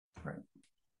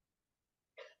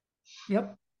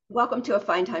Yep. Welcome to A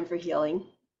Fine Time for Healing,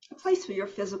 a place where your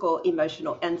physical,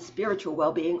 emotional, and spiritual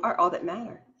well-being are all that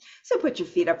matter. So put your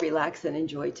feet up, relax, and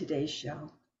enjoy today's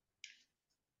show.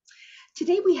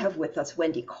 Today we have with us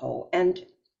Wendy Cole, and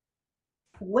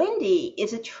Wendy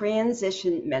is a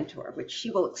transition mentor, which she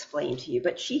will explain to you,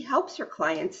 but she helps her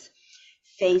clients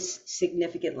face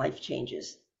significant life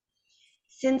changes.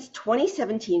 Since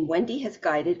 2017, Wendy has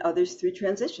guided others through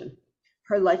transition.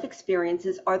 Her life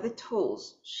experiences are the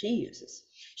tools she uses.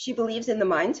 She believes in the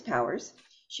mind's powers.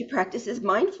 She practices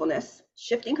mindfulness,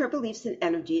 shifting her beliefs and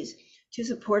energies to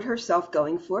support herself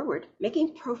going forward,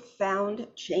 making profound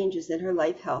changes in her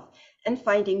life health and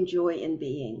finding joy in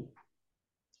being.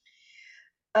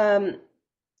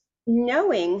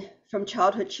 Knowing from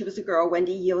childhood she was a girl,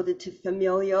 Wendy yielded to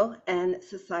familial and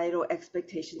societal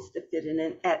expectations to fit in,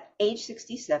 and at age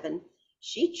 67,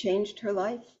 she changed her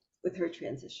life with her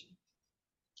transition.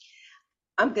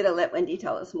 I'm going to let Wendy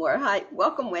tell us more. Hi,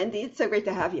 welcome, Wendy. It's so great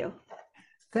to have you.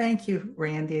 Thank you,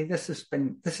 Randy. This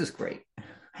is great.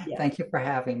 Yeah, Thank you for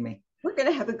having me. we're going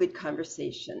to have a good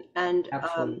conversation, and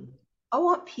Absolutely. I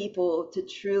want people to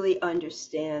truly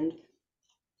understand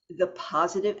the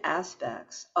positive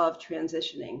aspects of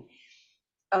transitioning,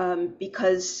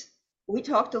 because we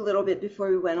talked a little bit before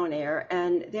we went on air,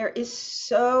 and there is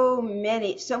so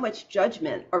much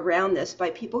judgment around this by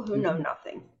people who know hmm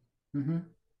nothing. hmm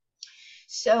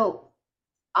So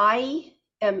I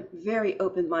am very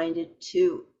open-minded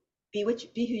to be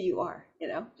who you are,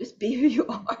 just be who you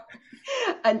are,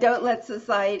 and don't let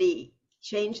society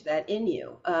change that in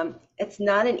you. It's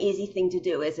not an easy thing to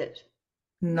do, is it?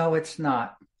 No, it's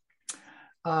not.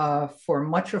 For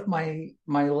much of my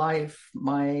life,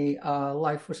 my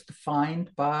life was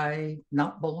defined by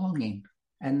not belonging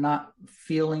and not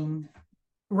feeling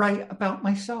right about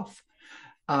myself.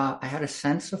 I had a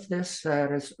sense of this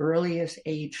at as early as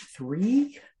age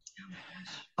 3. Oh my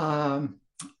gosh. Um,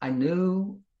 I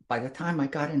knew by the time I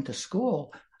got into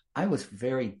school, I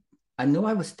knew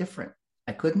I was different.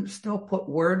 I couldn't still put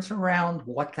words around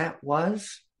what that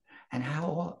was and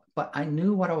how, but I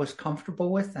knew what I was comfortable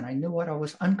with and I knew what I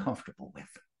was uncomfortable with.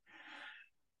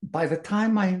 By the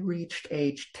time I reached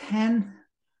age 10,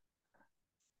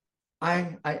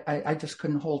 I just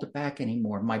couldn't hold it back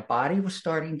anymore. My body was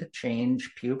starting to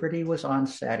change. Puberty was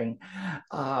onsetting.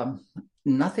 Um,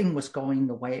 Nothing was going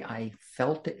the way I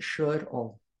felt it should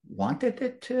or wanted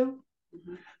it to.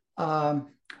 Mhm. Um,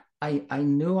 I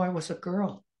knew I was a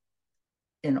girl.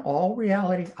 In all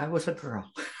reality, I was a girl.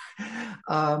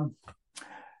 um,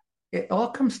 it all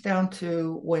comes down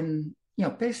to when,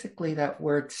 basically that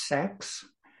word sex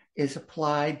is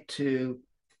applied to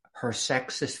her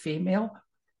sex is female,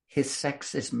 his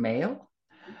sex is male.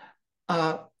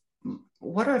 Uh,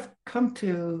 what I've come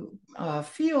to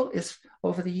feel is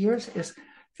over the years is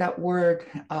that word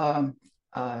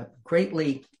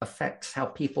greatly affects how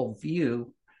people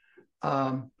view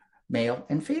um, male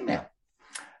and female.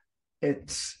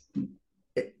 It's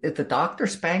if the doctor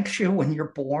spanks you when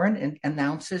you're born and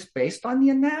announces based on the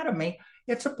anatomy,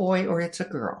 it's a boy or it's a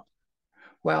girl.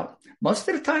 Well, most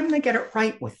of the time they get it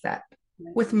right with that.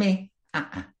 With me,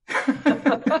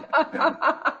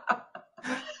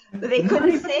 They not couldn't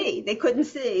even see. They couldn't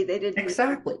see. They didn't.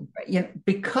 exactly. Right.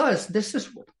 Because this is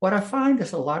what I find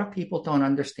is a lot of people don't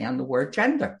understand the word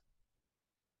gender.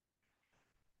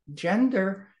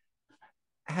 Gender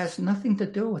has nothing to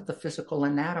do with the physical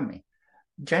anatomy.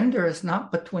 Gender is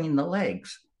not between the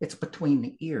legs, it's between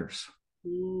the ears.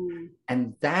 Mm.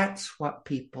 And that's what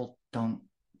people don't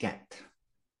get.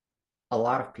 A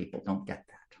lot of people don't get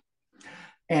that.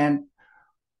 And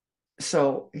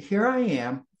so here I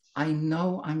am. I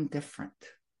know I'm different.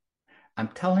 I'm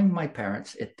telling my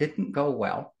parents it didn't go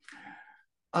well.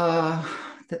 Uh,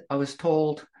 I was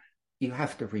told you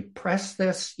have to repress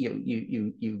this.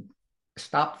 You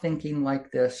stop thinking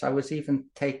like this. I was even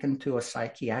taken to a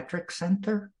psychiatric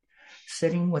center,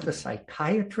 sitting with a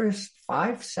psychiatrist,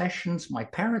 5 sessions. My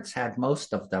parents had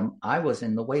most of them. I was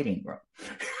in the waiting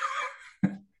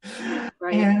room.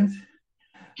 Right. And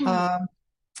um,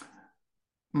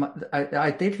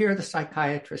 I did hear the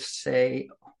psychiatrist say,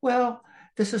 well,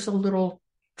 this is a little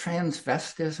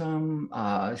transvestism.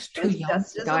 It's too young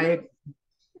to Transvestism? die.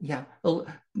 Yeah, A all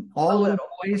little little.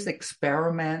 boys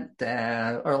experiment,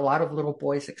 or a lot of little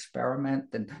boys experiment,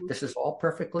 and Mhm. this is all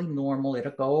perfectly normal.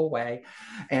 It'll go away.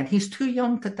 And he's too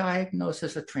young to diagnose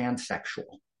as a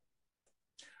transsexual.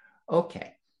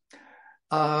 Okay.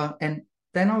 And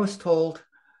then I was told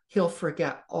he'll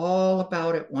forget all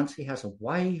about it once he has a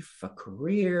wife, a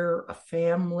career, a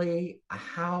family, a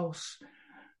house.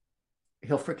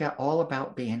 He'll forget all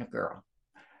about being a girl.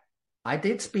 I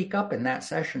did speak up in that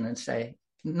session and say,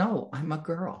 no, I'm a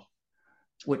girl.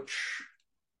 which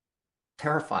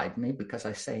terrified me because I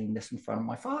was saying this in front of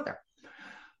my father.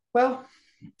 Well,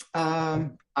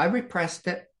 I repressed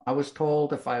it. I was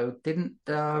told if I didn't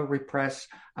repress,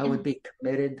 I would be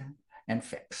committed and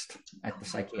fixed at the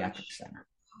psychiatric center.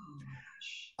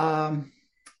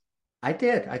 I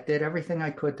did. I did everything I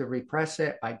could to repress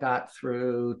it. I got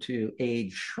through to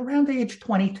around age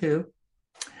 22,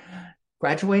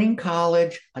 graduating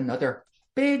college, another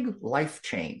big life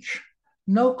change.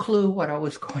 No clue what I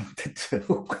was going to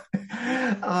do.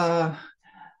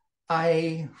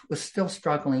 I was still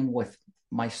struggling with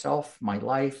myself, my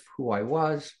life, who I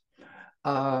was.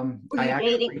 Were you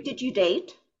dating? Did you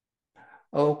date?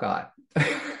 Oh God,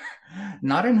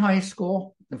 not in high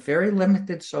school. A very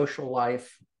limited social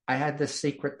life. I had this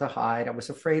secret to hide. I was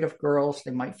afraid of girls;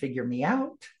 they might figure me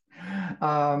out.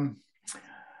 And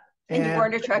you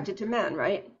weren't attracted to men,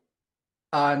 right?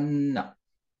 No.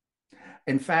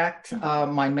 In fact,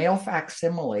 my male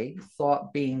facsimile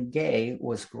thought being gay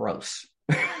was gross.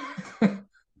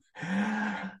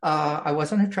 I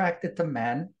wasn't attracted to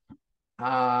men.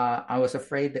 I was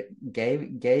afraid that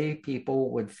gay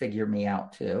people would figure me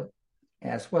out too,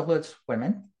 as well as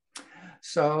women.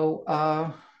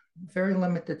 So very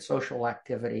limited social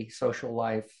activity, social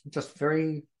life, just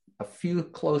a few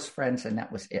close friends, and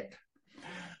that was it.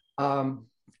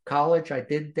 College, I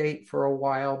did date for a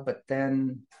while, but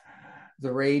then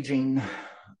the raging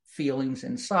feelings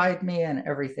inside me and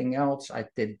everything else, I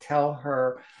did tell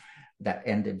her that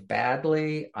ended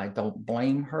badly. I don't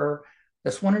blame her.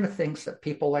 That's one of the things that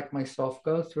people like myself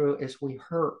go through is we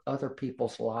hurt other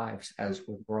people's lives as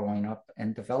we're growing up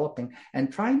and developing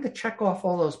and trying to check off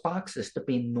all those boxes to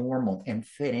be normal and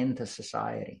fit into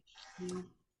society. Mm.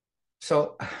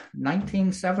 So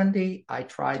 1970, I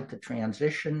tried to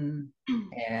transition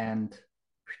and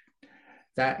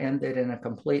that ended in a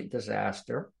complete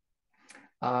disaster.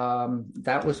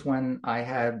 That was when I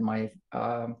had my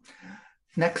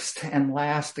next and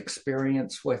last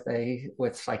experience with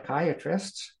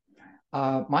psychiatrists.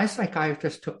 My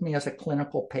psychiatrist took me as a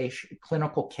clinical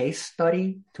case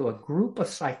study to a group of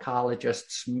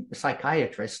psychiatrists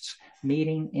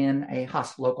meeting in a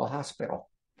local hospital.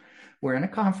 We're in a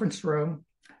conference room.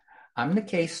 I'm the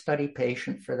case study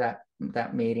patient for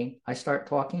that meeting. I start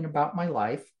talking about my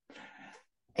life,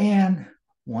 and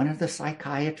one of the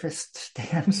psychiatrists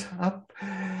stands up,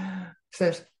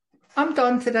 says, "I'm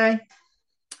done today.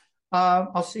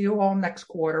 I'll see you all next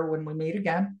quarter when we meet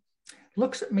again."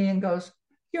 Looks at me and goes,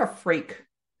 "You're a freak.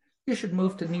 You should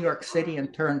move to New York City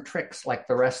and turn tricks like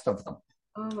the rest of them."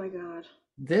 Oh my God.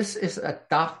 This is a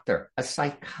doctor, a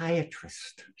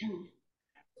psychiatrist.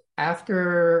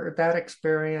 After that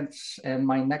experience and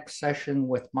my next session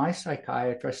with my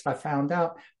psychiatrist, I found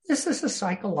out this is a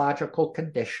psychological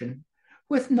condition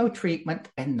with no treatment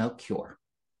and no cure.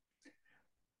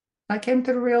 I came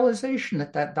to the realization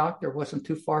that doctor wasn't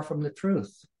too far from the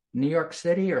truth. New York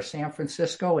City or San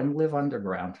Francisco and live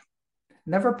underground.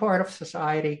 Never part of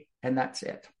society, and that's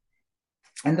it.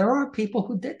 And there are people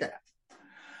who did that.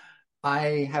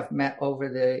 I have met over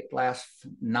the last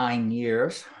 9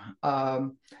 years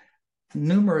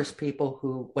numerous people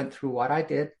who went through what I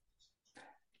did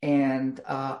and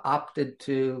opted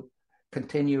to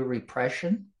continue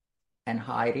repression and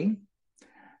hiding,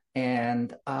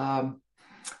 and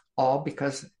all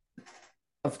because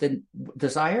of the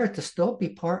desire to still be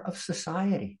part of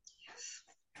society.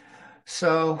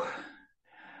 So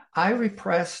I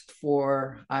repressed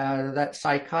for that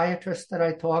psychiatrist that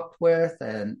I talked with,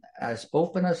 and as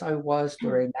open as I was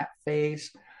during that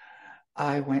phase,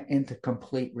 I went into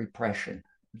complete repression.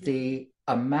 The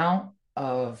amount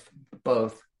of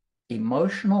both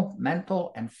emotional,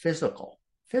 mental, and physical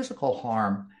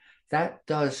harm that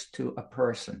does to a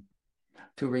person,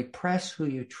 to repress who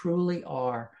you truly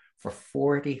are for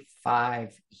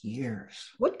 45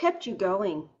 years. What kept you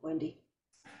going, Wendy?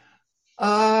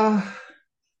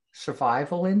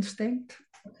 Survival instinct.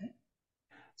 Okay.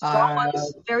 Strong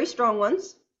ones, very strong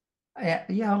ones.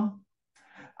 Yeah.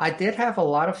 I did have a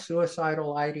lot of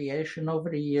suicidal ideation over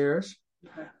the years.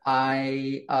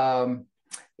 Okay.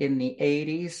 In the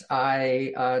 80s,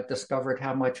 I discovered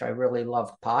how much I really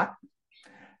loved pot.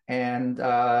 And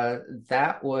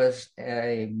that was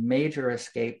a major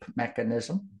escape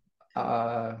mechanism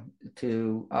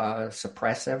to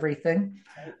suppress everything,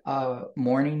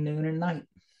 morning, noon, and night.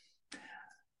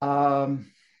 In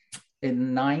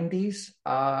the 90s,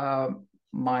 I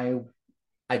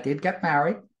did get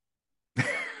married.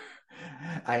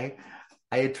 I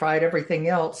had tried everything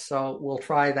else, so we'll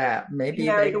try that. Maybe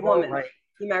you married a woman. Right.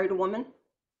 You married a woman?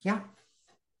 Yeah.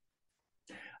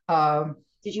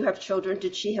 Did you have children?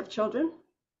 Did she have children?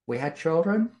 We had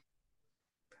children.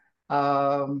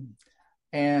 Um,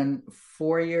 and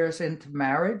 4 years into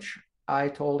marriage, I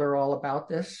told her all about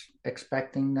this,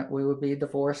 expecting that we would be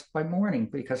divorced by morning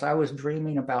because I was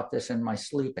dreaming about this in my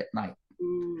sleep at night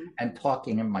Mm, and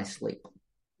talking in my sleep.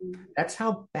 mm, That's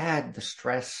how bad the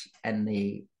stress and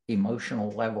the emotional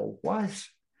level was.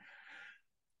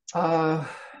 Uh,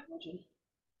 imagine.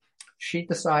 she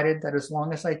decided that as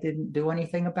long as I didn't do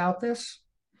anything about this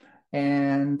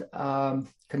and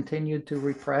continued to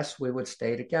repress, we would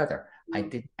stay together. I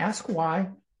Mm, didn't ask why.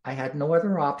 I had no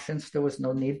other options. There was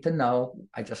no need to know.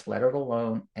 I just let it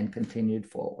alone and continued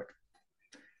forward.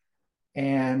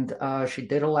 And she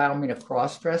did allow me to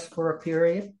cross dress for a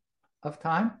period of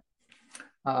time,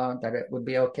 that it would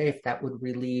be okay if that would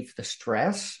relieve the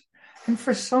stress. And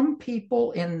for some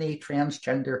people in the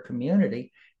transgender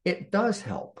community, it does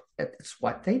help. It's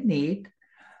what they need.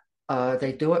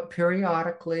 They do it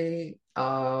periodically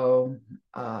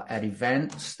at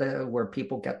events where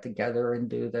people get together and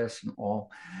do this and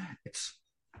all. It's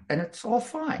it's all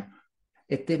fine.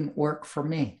 It didn't work for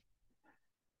me.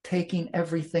 Taking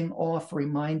everything off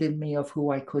reminded me of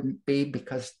who I couldn't be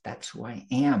because that's who I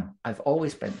am. I've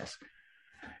always been this.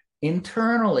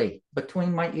 Internally,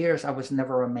 between my ears, I was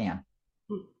never a man.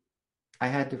 mm. I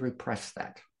had to repress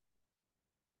that.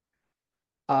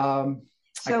 Um,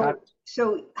 I got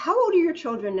So how old are your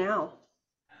children now?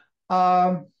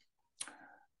 um,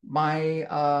 my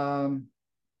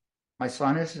my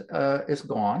son is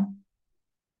gone.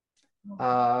 Oh,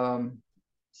 Um,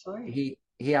 sorry.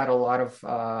 he had a lot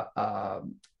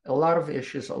of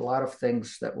issues, a lot of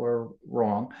things that were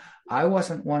wrong. I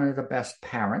wasn't one of the best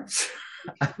parents.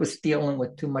 I was dealing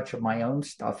with too much of my own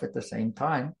stuff at the same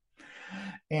time,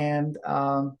 and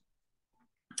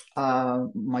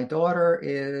my daughter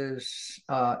is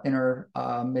in her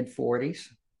mid 40s,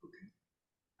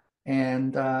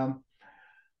 and uh,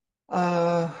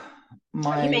 You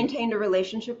my maintained a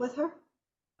relationship with her?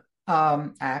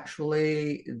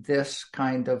 actually this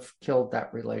kind of killed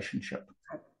that relationship.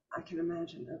 I, I can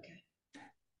imagine. Okay.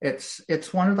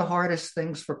 It's one of the hardest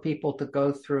things for people to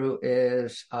go through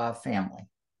is family.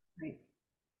 Right.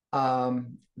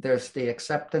 There's the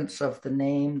acceptance of the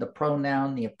name, the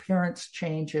pronoun, the appearance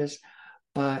changes,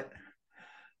 but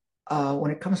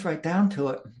when it comes right down to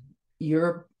it,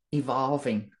 you're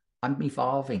evolving. I'm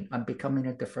evolving. I'm becoming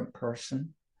a different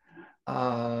person,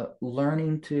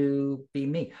 learning to be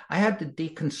me. I had to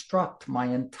deconstruct my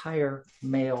entire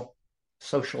male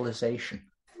socialization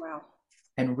Wow.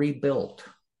 and rebuild.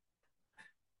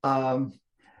 Um,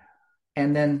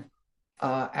 and then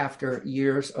after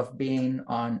years of being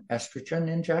on estrogen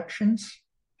injections,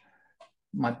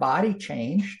 my body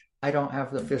changed. I don't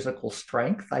have the physical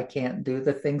strength. I can't do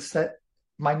the things that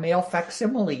my male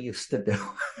facsimile used to do.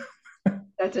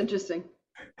 That's interesting.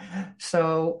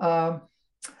 So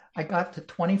I got to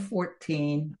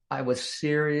 2014. I was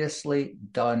seriously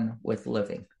done with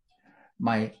living.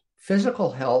 My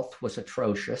physical health was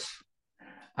atrocious.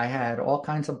 I had all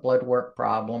kinds of blood work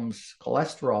problems,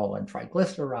 cholesterol and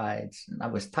triglycerides. And I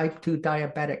was type 2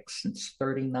 diabetic since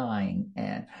 39.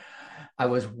 And I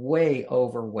was way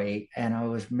overweight and I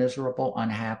was miserable,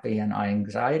 unhappy, and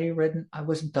anxiety ridden. I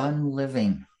was done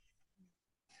living.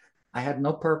 I had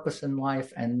no purpose in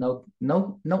life and no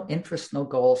interest, no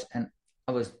goals. And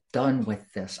I was done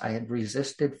with this. I had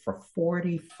resisted for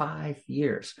 45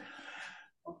 years.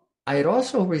 I had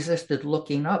also resisted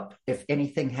looking up if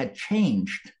anything had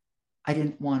changed. I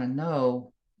didn't want to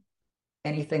know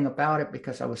anything about it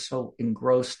because I was so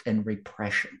engrossed in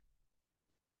repression.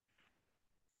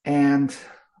 And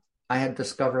I had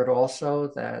discovered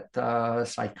also that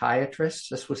psychiatrists,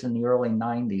 this was in the early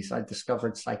 90s, I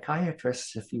discovered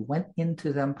psychiatrists, if you went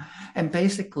into them and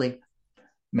basically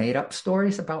made up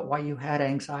stories about why you had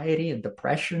anxiety and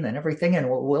depression and everything and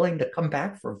were willing to come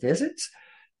back for visits,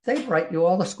 they'd write you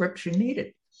all the scripts you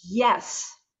needed.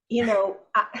 Yes. You know,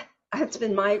 that's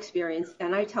been my experience,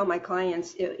 and I tell my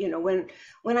clients,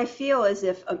 when I feel as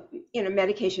if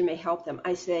medication may help them,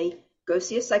 I say go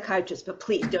see a psychiatrist, but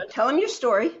please don't tell them your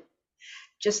story.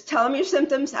 Just tell them your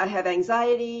symptoms. I have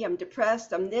anxiety. I'm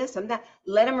depressed. I'm this. I'm that.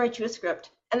 Let them write you a script,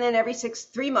 and then every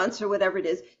 3 months or whatever it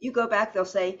is, you go back. They'll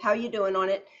say, "How you doing on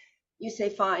it?" You say,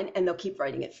 "Fine," and they'll keep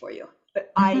writing it for you.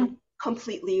 But I Mm-hmm.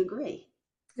 completely agree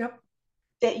Yep.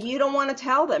 that you don't want to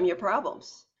tell them your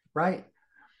problems. Right.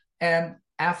 And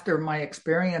after my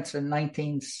experience in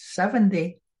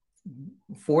 1970,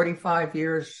 45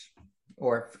 years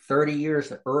or 30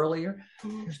 years earlier,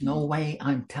 there's no way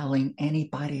I'm telling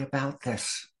anybody about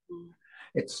this.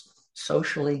 It's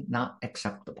socially not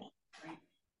acceptable.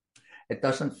 It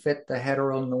doesn't fit the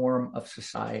heteronorm of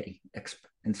society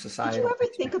and Did societal you ever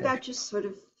think about expectation. just sort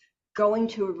of going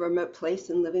to a remote place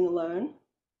and living alone?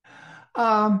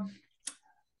 Um,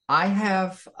 I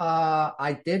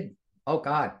did, oh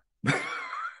God,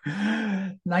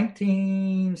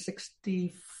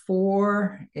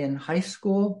 1964 in high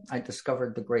school, I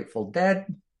discovered the Grateful Dead,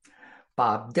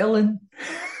 Bob Dylan,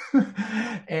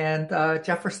 and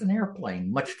Jefferson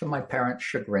Airplane, much to my parents'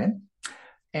 chagrin.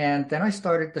 And then I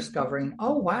started discovering,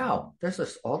 oh, wow,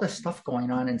 all this stuff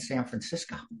going on in San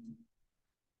Francisco.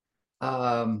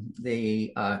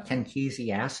 The Ken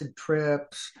Kesey acid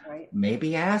trips, Right.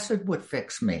 maybe acid would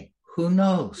fix me. Who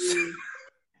knows?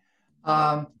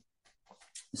 Um,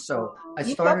 so I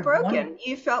You felt started one. broken.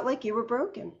 You felt like you were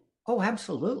broken. Oh,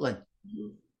 absolutely.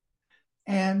 Mhm.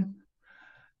 And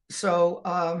so,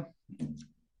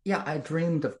 yeah, I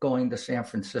dreamed of going to San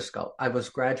Francisco. I was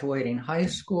graduating high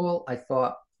school. I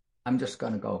thought, I'm just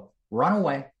going to go run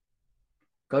away,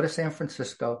 go to San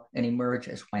Francisco, and emerge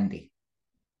as Wendy.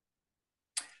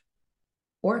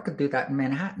 Or I could do that in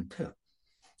Manhattan too.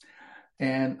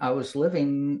 And I was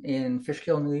living in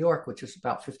Fishkill, New York, which is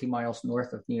about 50 miles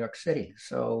north of New York City.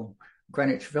 So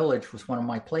Greenwich Village was one of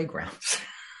my playgrounds.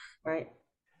 Right.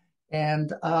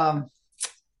 And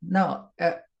no,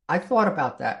 I thought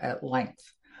about that at length.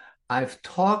 I've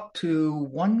talked to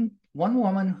one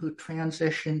woman who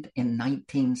transitioned in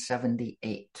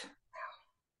 1978.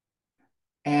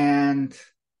 And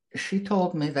she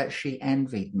told me that she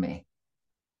envied me.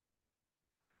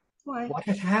 Why? What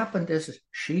had happened is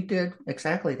she did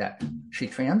exactly that.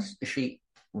 She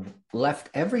left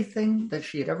everything that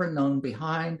she had ever known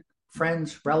behind,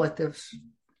 friends, relatives,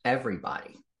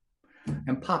 everybody,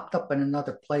 and popped up in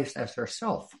another place as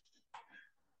herself.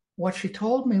 What she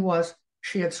told me was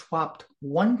she had swapped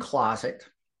one closet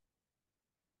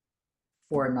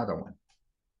for another one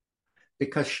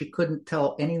because she couldn't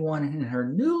tell anyone in her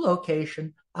new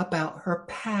location about her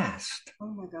past. Oh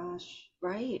my gosh.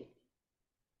 Right.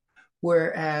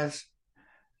 Whereas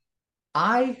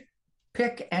I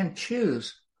pick and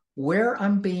choose where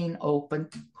I'm being open,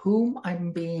 whom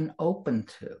I'm being open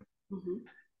to. Mm-hmm.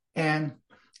 And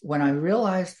when I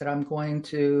realize that I'm going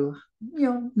to,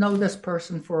 know this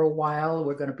person for a while,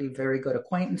 we're going to be very good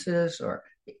acquaintances or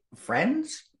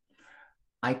friends,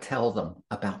 I tell them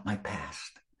about my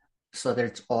past so that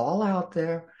it's all out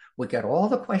there. We get all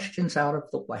the questions out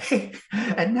of the way,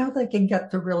 and now they can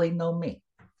get to really know me.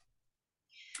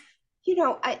 You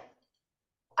know, I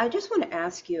just want to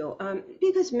ask you,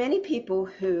 because many people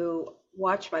who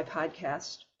watch my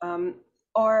podcast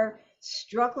are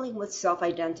struggling with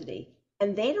self-identity,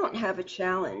 and they don't have a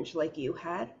challenge like you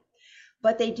had,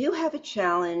 but they do have a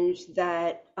challenge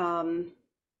that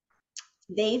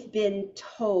they've been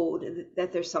told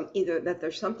that either that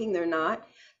there's something they're not,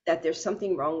 that there's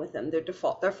something wrong with them,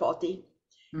 they're faulty,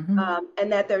 Mm-hmm.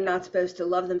 and that they're not supposed to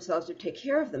love themselves or take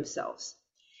care of themselves.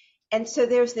 And so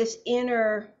there's this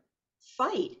inner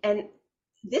fight, and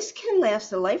this can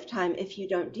last a lifetime if you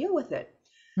don't deal with it.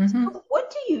 Mm-hmm. So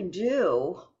what do you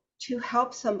do to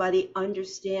help somebody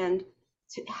understand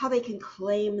how they can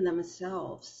claim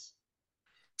themselves?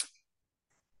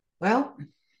 Well,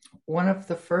 one of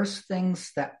the first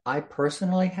things that I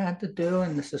personally had to do,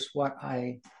 and this is what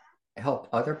I help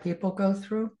other people go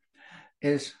through,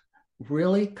 is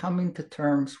really coming to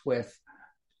terms with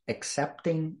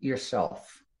accepting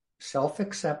yourself, self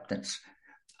acceptance,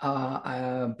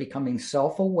 becoming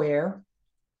self aware,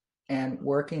 and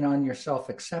working on your self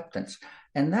acceptance.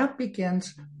 And that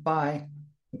begins by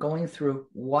going through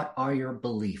what are your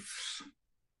beliefs.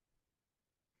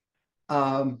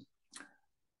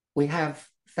 We have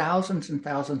thousands and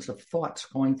thousands of thoughts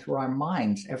going through our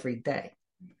minds every day.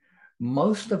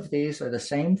 Most of these are the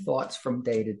same thoughts from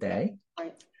day to day.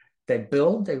 Right. They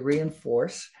build, they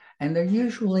reinforce, and they're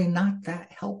usually not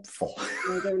that helpful.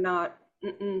 No, they're not.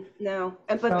 No.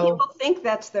 But So, people think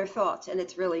that's their thoughts, and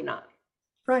it's really not.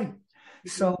 right. Mhm.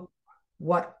 So,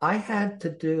 what I had to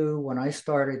do when I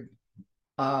started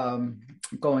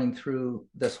going through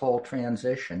this whole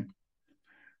transition,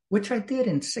 which I did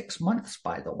in 6 months,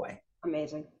 by the way.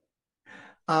 Amazing.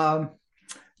 Um,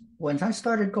 when I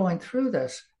started going through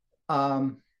this,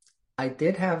 I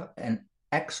did have an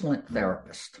excellent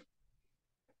therapist,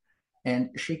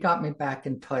 and she got me back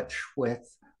in touch with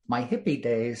my hippie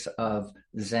days of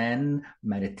Zen,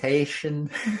 meditation.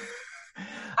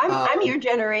 I'm your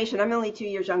generation. I'm only 2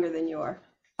 years younger than you are.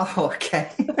 Oh,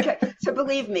 okay. Okay, so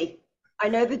believe me, I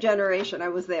know the generation. I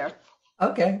was there.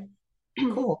 Okay,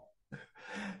 cool.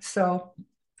 So,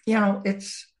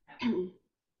 it's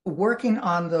working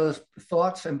on those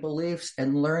thoughts and beliefs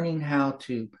and learning how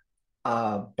to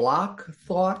block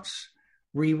thoughts,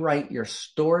 rewrite your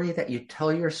story that you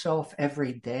tell yourself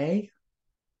every day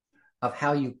of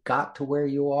how you got to where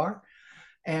you are.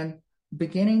 and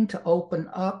beginning to open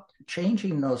up,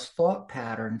 changing those thought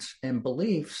patterns and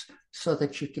beliefs so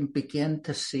that you can begin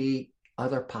to see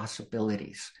other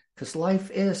possibilities. Because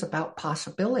life is about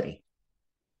possibility.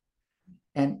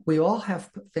 And we all have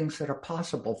things that are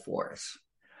possible for us.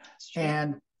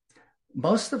 And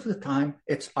most of the time,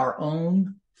 it's our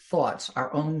own thoughts,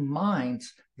 our own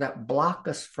minds that block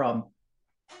us from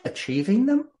achieving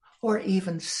them or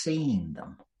even seeing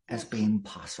them as being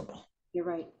possible. You're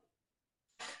right.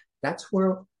 That's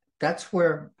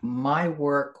where my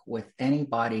work with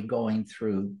anybody going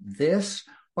through this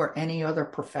or any other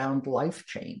profound life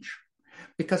change,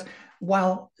 because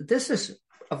while this is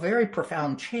a very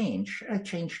profound change, I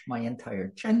changed my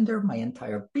entire gender, my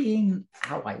entire being,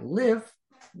 how I live,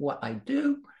 what I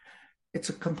do. It's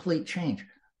a complete change.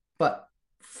 But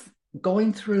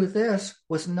going through this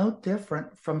was no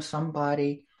different from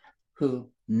somebody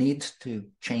who needs to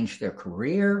change their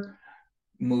career,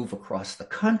 move across the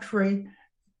country.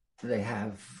 They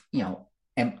have,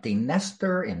 empty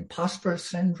nester, imposter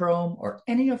syndrome, or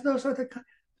any of those other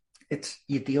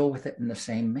you deal with it in the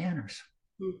same manners.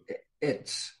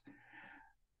 It's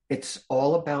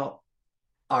all about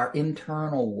our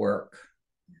internal work.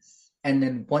 And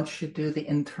then once you do the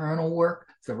internal work,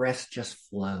 the rest just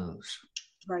flows.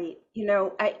 Right.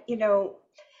 People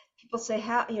say,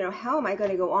 how am I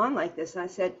going to go on like this? And I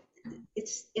said,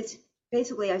 it's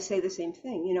basically, I say the same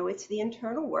thing. It's the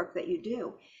internal work that you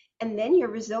do, and then you're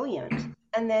resilient,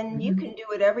 and then you can do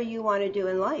whatever you want to do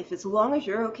in life. As long as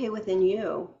you're okay within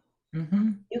you,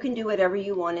 you can do whatever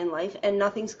you want in life, and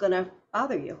nothing's going to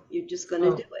bother you. You're just going to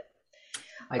do it.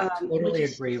 I totally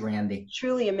agree, Randy.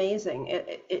 Truly amazing.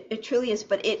 It truly is,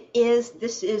 but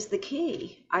this is the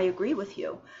key. I agree with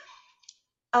you.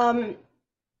 What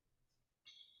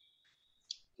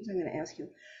was I going to ask you?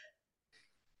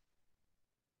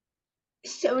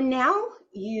 So now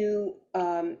you're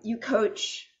a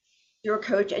coach,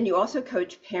 and you also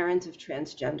coach parents of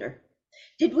transgender.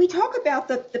 Did we talk about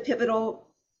the pivotal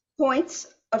points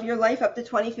of your life up to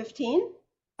 2015?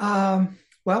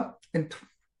 Well, in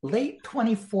late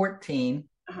 2014,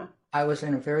 I was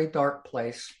in a very dark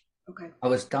place. Okay. I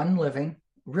was done living,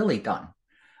 really done.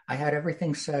 I had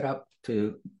everything set up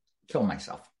to kill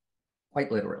myself,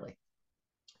 quite literally.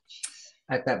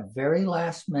 At that very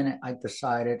last minute, I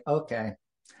decided, okay,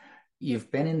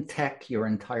 you've been in tech your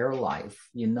entire life.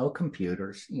 You know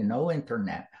computers, you know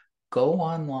internet. Go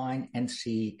online and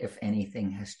see if anything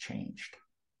has changed.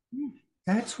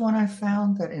 That's when I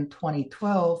found that in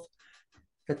 2012,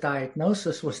 the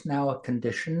diagnosis was now a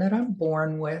condition that I'm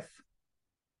born with.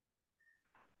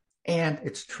 And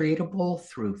it's treatable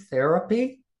through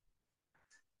therapy,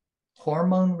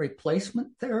 hormone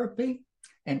replacement therapy,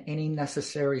 and any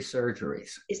necessary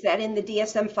surgeries. Is that in the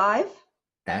DSM-5?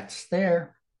 That's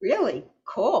there. Really?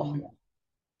 Cool.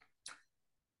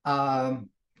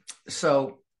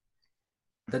 So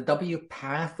the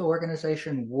WPATH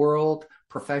organization, World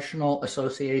Professional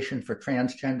Association for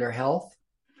Transgender Health,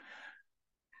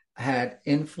 had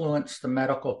influenced the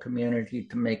medical community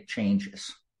to make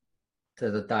changes to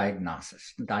the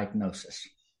diagnosis. Good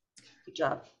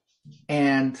job.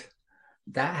 And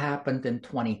that happened in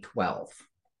 2012.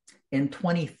 In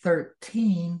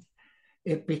 2013,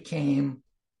 it became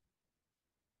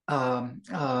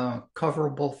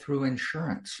coverable through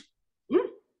insurance.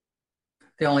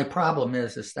 The only problem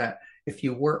is that if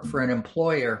you work for an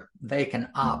employer, they can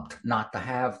opt not to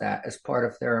have that as part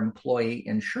of their employee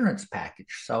insurance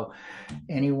package. So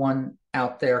anyone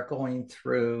out there going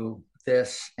through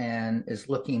this and is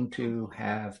looking to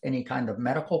have any kind of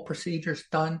medical procedures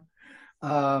done,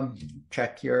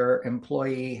 check your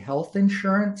employee health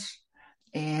insurance.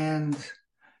 And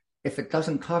if it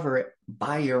doesn't cover it,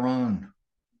 buy your own.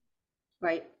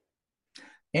 Right.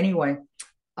 Anyway,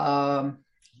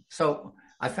 so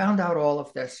I found out all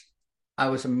of this. I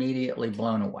was immediately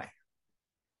blown away.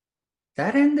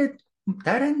 That ended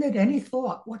any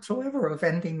thought whatsoever of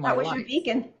ending my life. That was your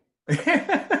beacon.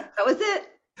 That was it.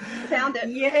 You found it.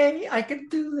 Yay, I can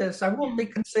do this. I won't be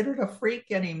considered a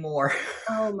freak anymore.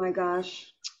 Oh my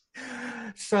gosh.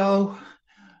 So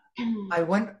I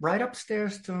went right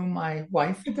upstairs to my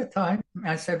wife at the time.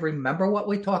 I said, remember what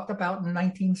we talked about in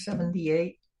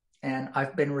 1978? And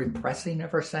I've been repressing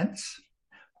ever since.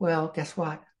 Well, guess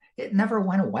what? It never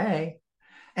went away.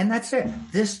 And that's it.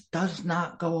 This does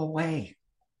not go away.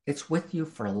 It's with you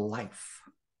for life.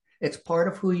 It's part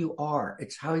of who you are.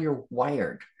 It's how you're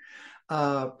wired.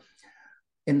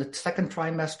 In the second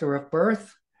trimester of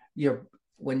birth,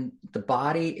 when the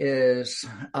body is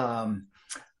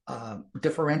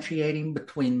differentiating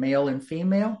between male and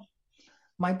female,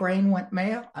 my brain went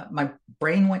male. My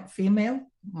brain went female.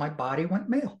 My body went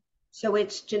male. So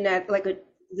it's genetic, like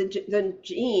the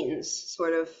genes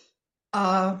sort of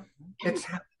Uh, it's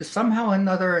somehow or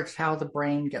another, it's how the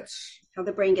brain gets how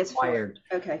the brain gets wired.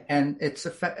 formed. Okay. And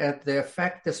the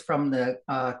effect is from the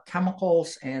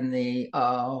chemicals and the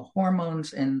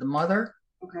hormones in the mother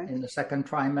Okay. in the second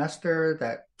trimester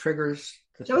that triggers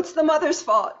So it's the mother's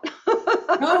fault.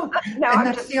 no. No, And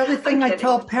that's the other I'm thing I kidding.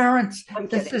 tell parents. I'm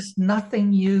This kidding. is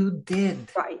nothing you did.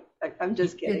 Right. I'm You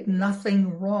just did kidding.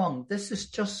 nothing wrong. This is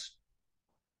just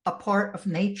a part of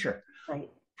nature. Right.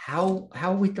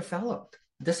 How we developed.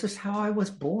 This is how I was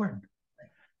born.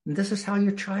 And this is how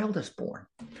your child is born.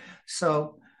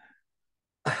 So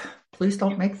please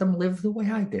don't make them live the way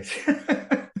I did.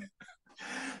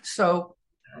 So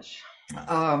Gosh.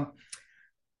 um,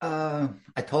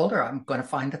 I told her I'm going to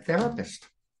find a therapist.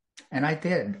 And I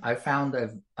did. I found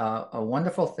a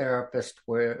wonderful therapist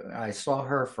where I saw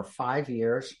her for 5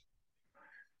 years.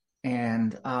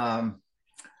 And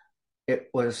it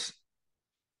was,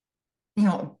 you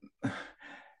know,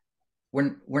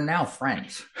 we're now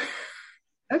friends.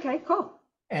 Okay, cool.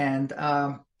 And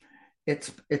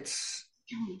it's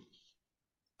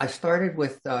I started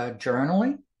with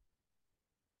journaling.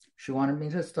 She wanted me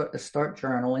to start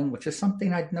journaling, which is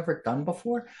something I'd never done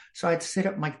before. So I'd sit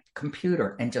at my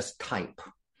computer and just type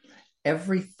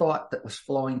every thought that was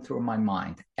flowing through my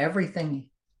mind. Everything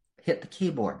hit the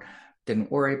keyboard.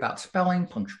 Didn't worry about spelling,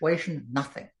 punctuation,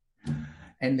 nothing.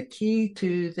 And the key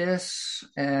to this,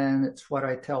 and it's what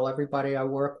I tell everybody I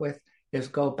work with, is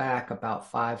go back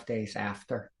about 5 days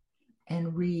after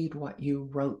and read what you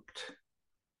wrote.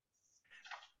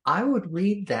 I would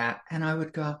read that and I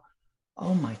would go,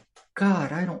 oh my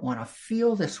God, I don't want to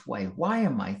feel this way. Why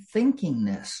am I thinking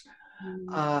this?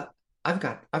 Uh, I've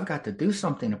got to do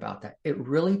something about that. It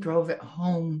really drove it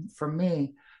home for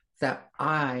me that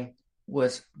I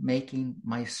was making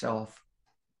myself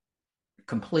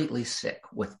completely sick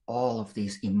with all of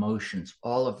these emotions,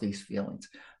 all of these feelings.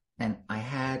 And I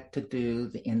had to do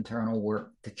the internal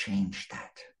work to change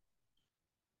that.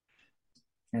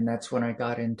 And that's when I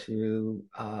got into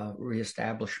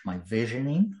reestablish my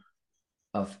visioning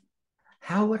of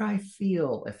how would I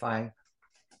feel if I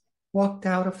walked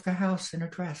out of the house in a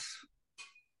dress?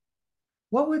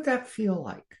 What would that feel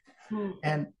like?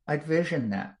 And I'd vision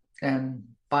that. And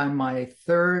by my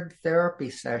third therapy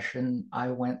session, I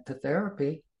went to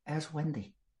therapy as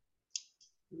Wendy.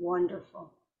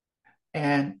 Wonderful.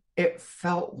 And it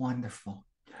felt wonderful.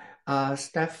 My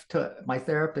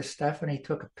therapist, Stephanie,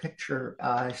 took a picture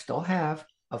I still have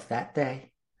of that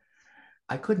day.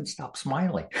 I couldn't stop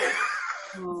smiling.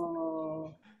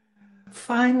 Oh.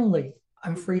 Finally,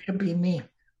 I'm free to be me.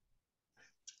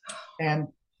 And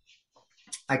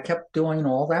I kept doing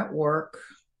all that work,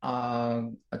 uh,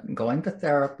 going to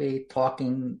therapy,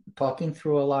 talking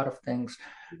through a lot of things.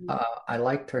 I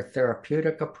liked her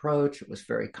therapeutic approach. It was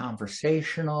very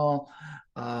conversational.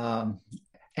 Um,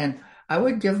 and I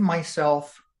would give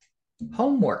myself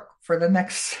homework for the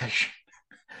next session.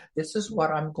 This is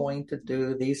what I'm going to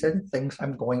do. These are the things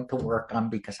I'm going to work on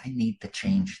because I need to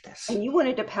change this. And you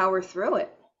wanted to power through it.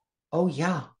 Oh,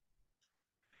 yeah.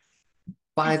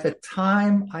 By the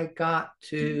time I got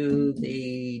to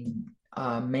the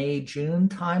May, June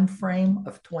timeframe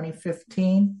of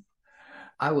 2015,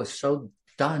 I was so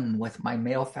done with my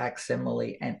male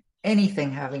facsimile and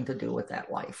anything having to do with that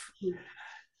life.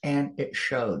 And it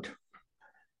showed.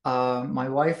 My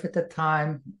wife at the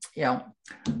time,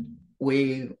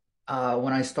 we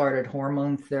when I started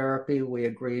hormone therapy, we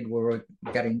agreed we were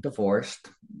getting divorced,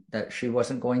 that she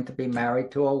wasn't going to be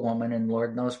married to a woman, and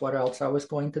Lord knows what else I was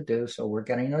going to do. So we're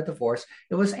getting a divorce.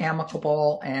 It was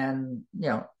amicable, and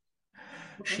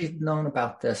she'd known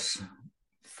about this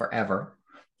forever.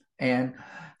 And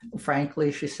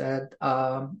frankly, she said,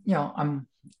 I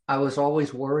was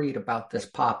always worried about this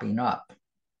popping up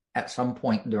at some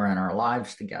point during our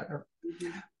lives together,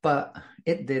 but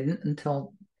it didn't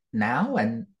until now.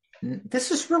 And this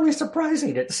is really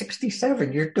surprising. At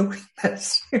 67, you're doing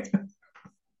this.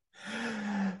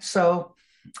 So,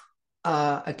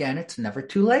 again, it's never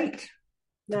too late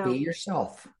to be No,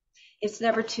 yourself. it's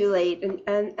never too late.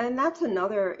 And that's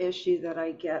another issue that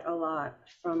I get a lot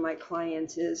from my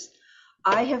clients is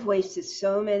I have wasted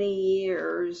so many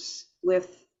years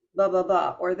with blah blah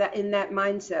blah or that in that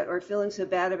mindset or feeling so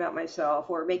bad about myself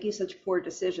or making such poor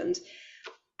decisions.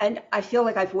 And I feel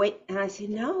like I've waited and I say,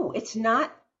 no, it's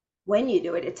not when you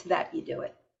do it, it's that you do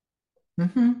it.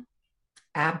 Mm-hmm.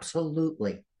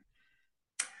 Absolutely.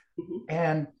 Mhm.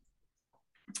 And,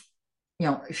 you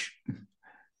know,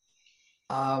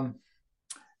 um,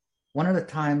 one of the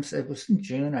times it was in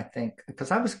June, I think,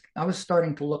 because I was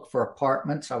starting to look for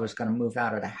apartments. I was going to move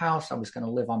out of the house. I was going to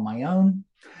live on my own.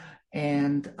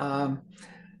 And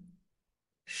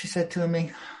she said to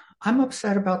me, I'm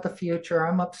upset about the future.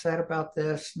 I'm upset about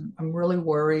this. And I'm really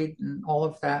worried and all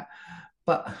of that.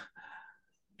 But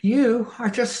you are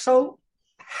just so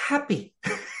happy.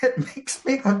 It makes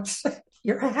me upset.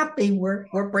 You're happy. We're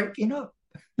breaking up.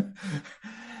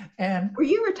 And Were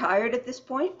you retired at this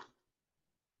point?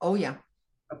 oh yeah,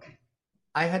 Okay.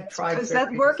 I had tried Because that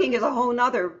various. working is a whole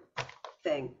nother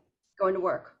thing, going to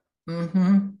work.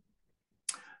 Mm-hmm.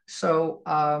 So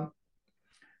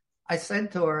I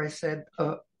said to her, I said,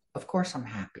 of course I'm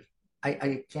happy.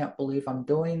 I can't believe I'm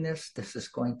doing this. This is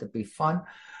going to be fun.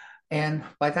 And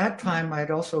by that time,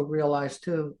 I'd also realized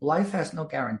too, life has no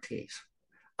guarantees.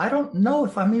 I don't know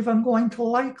if I'm even going to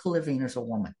like living as a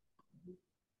woman.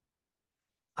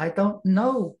 I don't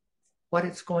know what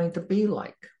it's going to be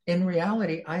like. In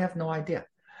reality, I have no idea.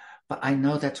 But I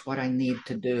know that's what I need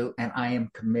to do, and I am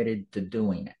committed to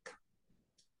doing it.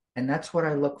 And that's what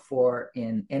I look for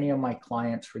in any of my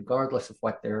clients, regardless of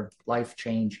what their life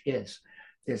change is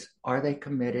are they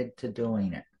committed to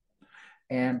doing it?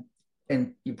 And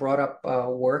and you brought up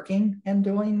working and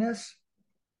doing this.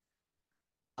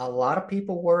 A lot of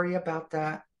people worry about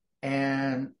that,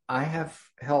 and I have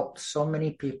helped so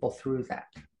many people through that.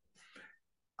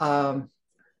 Um,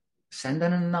 Send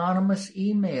an anonymous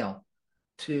email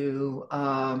to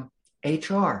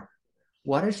HR.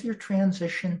 What is your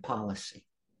transition policy?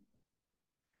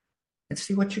 And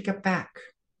see what you get back.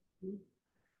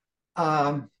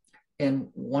 Um, in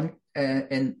one,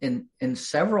 in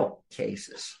several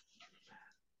cases,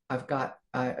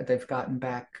 they've gotten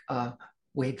back.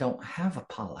 We don't have a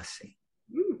policy.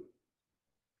 Mm.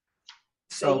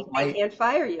 So They can't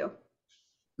fire you.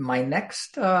 my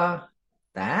next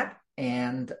that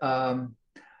and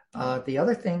the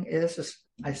other thing is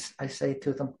I say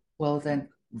to them, well then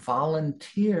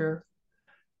volunteer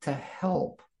to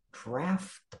help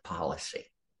draft the policy,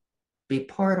 be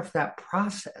part of that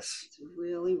process, It's a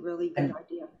really, really good and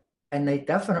idea. they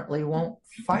definitely won't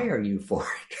fire you for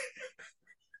it.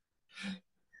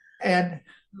 And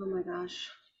Oh my gosh.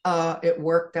 it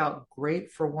worked out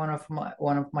great for one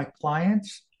of my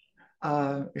clients.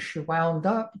 She wound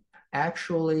up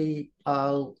actually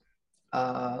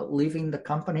leaving the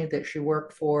company that she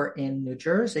worked for in New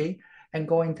Jersey and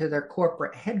going to their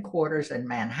corporate headquarters in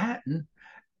Manhattan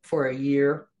for a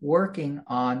year, working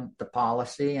on the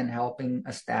policy and helping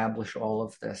establish all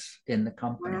of this in the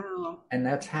company. Wow. And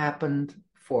that's happened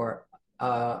for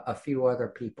a few other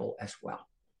people as well.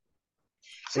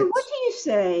 So what It's do you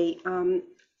say?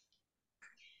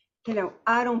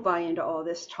 I don't buy into all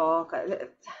this talk.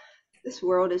 This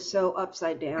world is so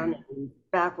upside down and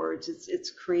backwards. It's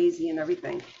crazy and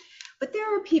everything. But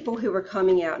there are people who are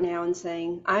coming out now and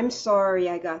saying, "I'm sorry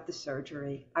I got the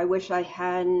surgery. I wish I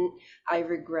hadn't. I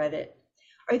regret it."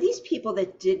 Are these people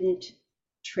that didn't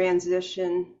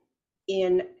transition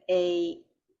in a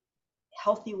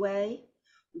healthy way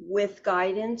with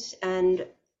guidance and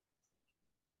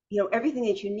everything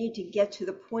that you need to get to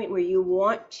the point where you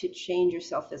want to change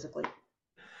yourself physically?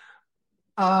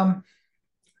 um,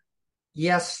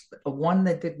 yes, one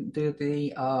that didn't do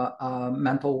the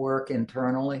mental work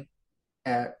internally,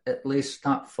 at least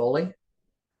not fully.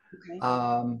 Okay.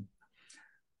 Um,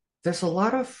 there's a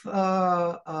lot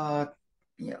of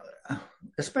you know,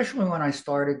 especially when I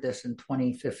started this in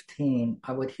 2015,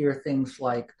 I would hear things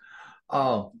like,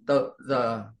 "Oh,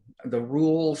 the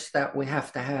rules that we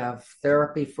have to have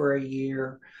therapy for a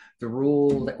year, the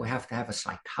rule that we have to have a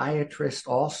psychiatrist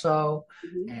also,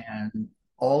 Mhm. and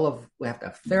we have to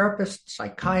have therapists,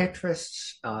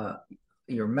 psychiatrists,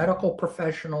 your medical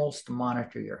professionals to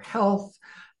monitor your health,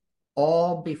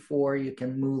 all before you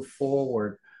can move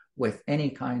forward with any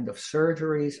kind of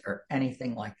surgeries or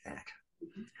anything like that."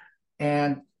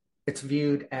 And it's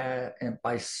viewed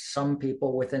by some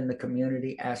people within the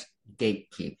community as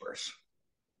gatekeepers.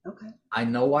 Okay. I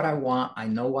know what I want, I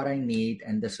know what I need,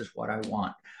 and this is what I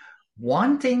want.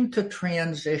 Wanting to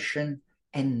transition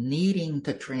and needing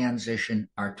to transition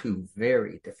are two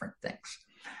very different things.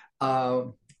 Uh,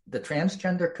 the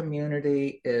transgender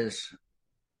community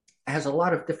has a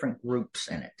lot of different groups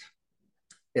in it.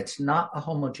 It's not a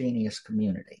homogeneous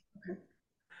community. Okay.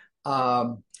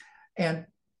 Um, and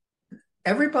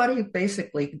everybody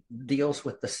basically deals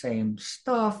with the same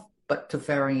stuff, but to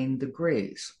varying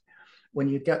degrees. When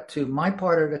you get to my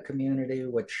part of the community,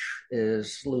 which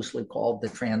is loosely called the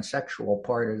transsexual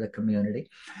part of the community,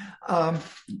 um,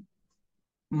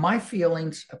 my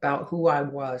feelings about who I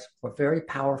was were very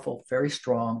powerful, very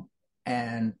strong,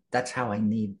 and that's how I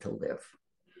need to live.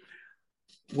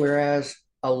 Whereas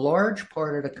a large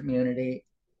part of the community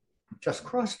just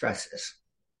cross dresses.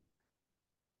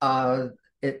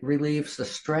 it relieves the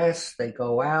stress. They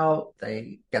go out,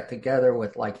 they get together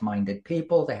with like-minded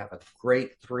people, they have a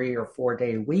great 3 or 4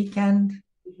 day weekend.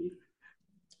 Mhm.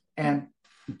 And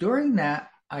during that,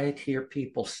 I'd hear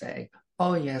people say,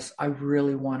 oh, yes, I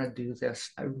really want to do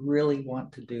this. I really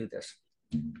want to do this.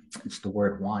 It's the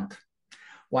word want.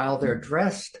 While they're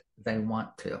dressed, they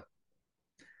want to.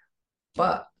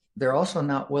 But they're also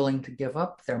not willing to give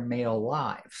up their male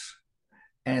lives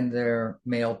and their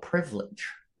male privilege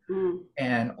Mm.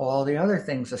 and all the other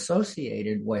things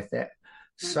associated with it.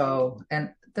 Okay. So,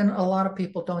 and then a lot of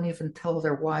people don't even tell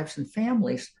their wives and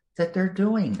families that they're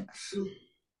doing this. Mm.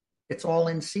 It's all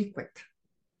in secret.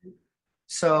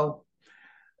 So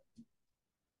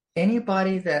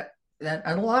anybody that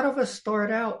and a lot of us start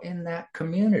out in that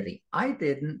community. I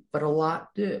didn't, but a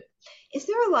lot did. Is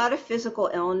there a lot of physical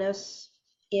illness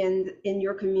in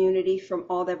your community from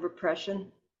all that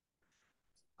repression?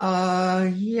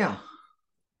 Yeah,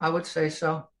 I would say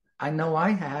so. I know I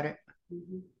had it.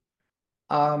 Mhm.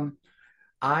 Um,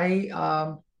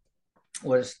 I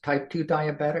was type 2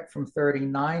 diabetic from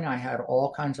 39. I had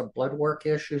all kinds of blood work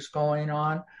issues going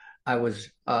on. I was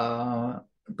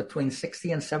between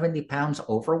 60 and 70 pounds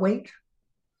overweight.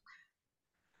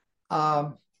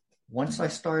 Um, Once I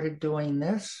started doing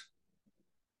this,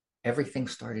 everything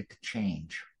started to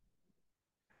change.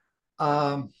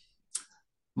 Um,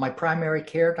 my primary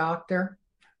care doctor,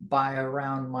 by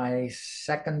around my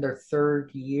second or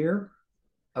third year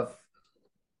of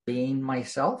being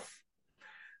myself,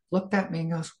 looked at me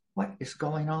and goes, what is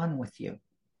going on with you?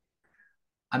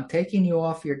 I'm taking you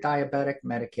off your diabetic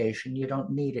medication. You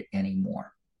don't need it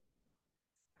anymore.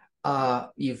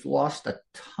 You've lost a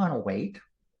ton of weight.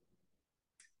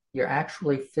 You're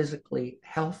actually physically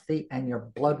healthy and your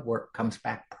blood work comes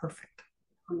back perfect.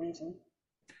 Amazing.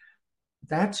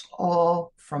 That's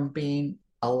all from being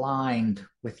aligned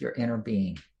with your inner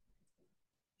being.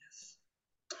 Yes.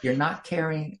 You're not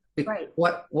carrying Right.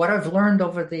 what I've learned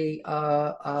over the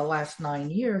last 9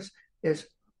 years is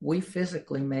we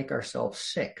physically make ourselves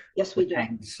sick Yes, we with do.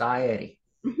 anxiety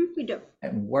We do.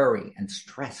 and worry and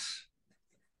stress.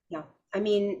 Yeah. I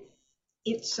mean,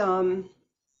 it's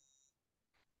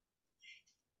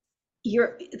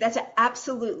you're that's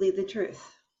absolutely the truth.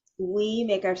 We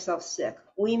make ourselves sick.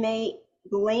 We may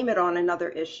blame it on another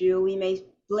issue. We may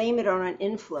blame it on an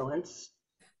influence,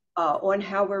 on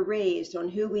how we're raised, on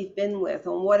who we've been with,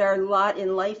 on what our lot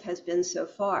in life has been so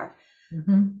far.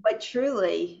 Mm-hmm. But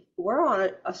truly, we're on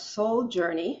a soul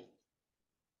journey,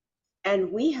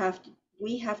 and we have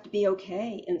to be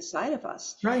okay inside of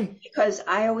us. Right. Because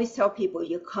I always tell people,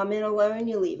 you come in alone,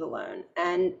 you leave alone,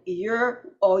 and you're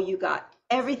all you got.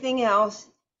 Everything else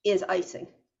is icing,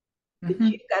 but Mm-hmm.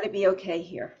 you've got to be okay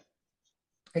here.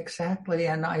 Exactly.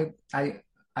 And I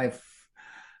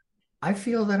I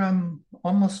feel that I'm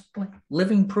almost like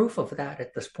living proof of that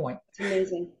at this point. It's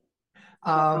amazing.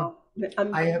 Um, Wow.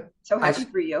 I'm I so I happy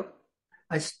for you.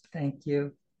 I thank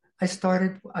you. I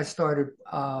started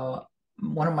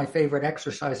one of my favorite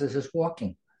exercises is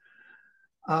walking.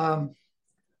 Um,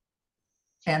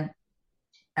 and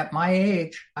at my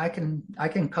age, I can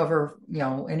cover,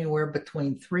 anywhere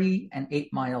between 3 and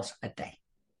 8 miles a day.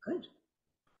 Good.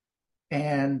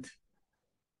 And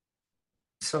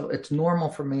so it's normal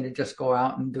for me to just go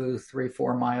out and do 3,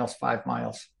 4 miles, 5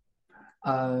 miles,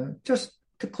 just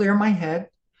to clear my head.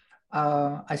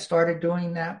 I started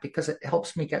doing that because it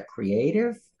helps me get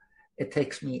creative. It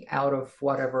takes me out of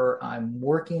whatever I'm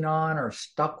working on or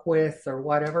stuck with or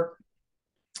whatever.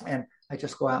 And I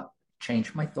just go out,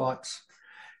 change my thoughts.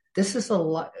 This is a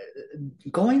lot.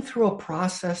 Going through a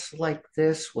process like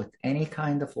this with any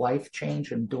kind of life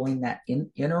change and doing that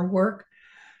inner work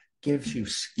gives you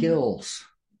skills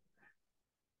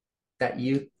that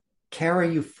you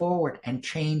carry you forward and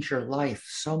change your life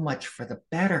so much for the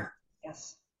better.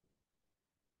 Yes.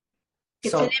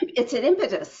 So, It's an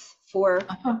impetus for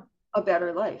uh-huh, a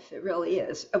better life. It really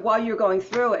is. While you're going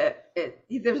through it,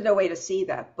 there's no way to see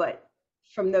that, but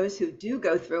from those who do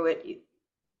go through it,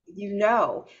 you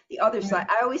know the other side.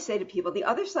 I always say to people, the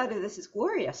other side of this is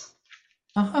glorious.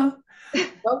 uh-huh.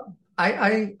 Well,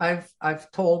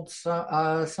 I've told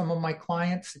some of my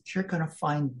clients that you're going to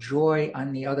find joy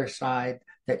on the other side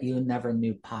that you never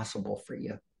knew possible for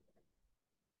you.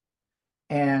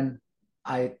 And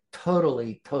I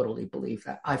totally, totally believe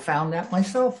that. I found that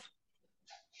myself.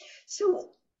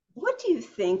 So, what do you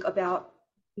think about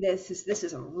this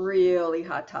is a really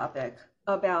hot topic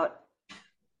about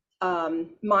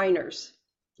minors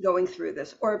going through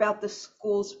this, or about the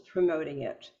schools promoting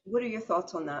it? What are your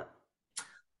thoughts on that?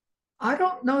 I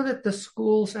don't know that the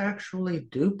schools actually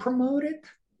do promote it.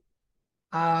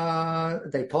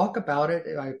 They talk about it,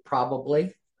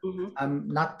 probably. Mm-hmm. I'm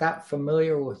not that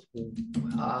familiar with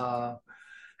how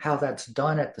that's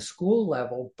done at the school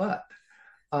level, but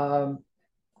um,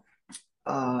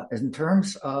 in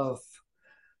terms of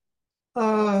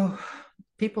uh,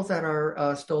 people that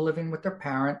are still living with their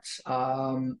parents,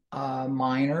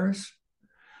 minors,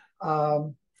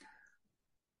 um,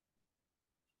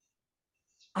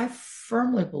 I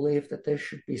firmly believe that they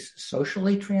should be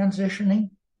socially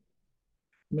transitioning,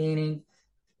 meaning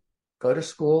go to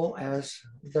school as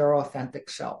their authentic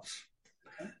selves.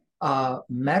 Okay.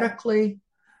 Medically,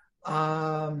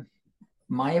 um,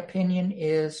 my opinion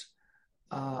is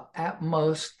at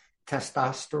most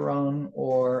testosterone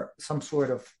or some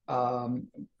sort of um,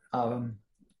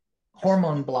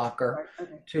 hormone blocker Right.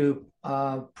 Okay. to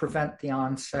prevent the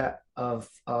onset of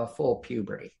full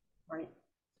puberty. Right.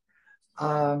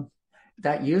 Um,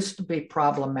 that used to be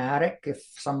problematic if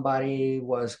somebody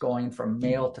was going from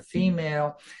male to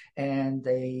female and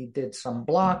they did some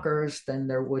blockers, then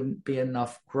there wouldn't be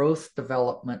enough growth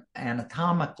development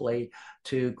anatomically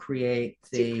to create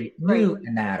the Right. new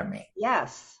anatomy.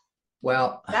 Yes.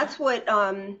 Well, That's what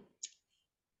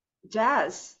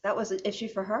Jazz, that was an issue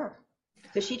for her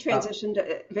because she uh, transitioned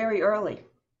very early.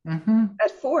 mm-hmm,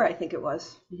 At 4, I think it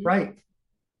was. Mm-hmm. right.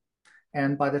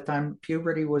 And by the time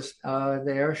puberty was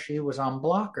there, she was on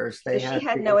blockers. So They she had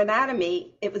had to no get,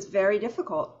 anatomy. It was very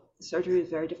difficult. The surgery was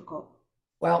very difficult.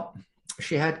 well,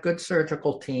 she had good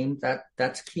surgical team.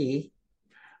 That's key.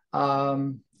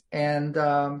 And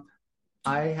I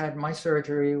had my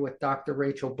surgery with Dr.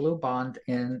 Rachel Bluebond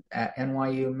in at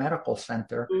NYU Medical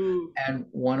Center. Mm. And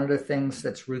one of the things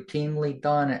that's routinely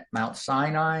done at Mount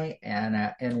Sinai and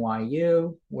at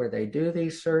NYU, where they do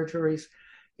these surgeries,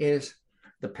 is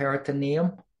the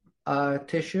peritoneum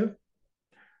tissue.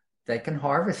 They can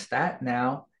harvest that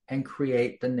now and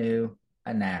create the new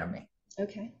anatomy.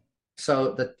 Okay.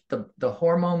 So the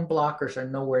hormone blockers are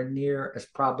nowhere near as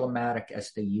problematic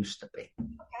as they used to be.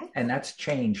 Okay. And that's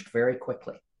changed very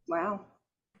quickly. Wow.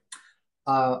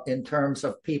 In terms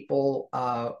of people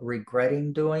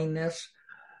regretting doing this,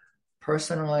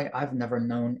 personally, I've never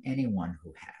known anyone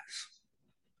who has.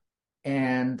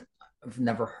 And I've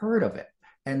never heard of it.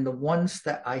 And the ones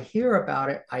that I hear about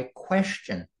it, I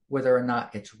question whether or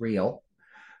not it's real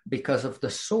because of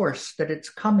the source that it's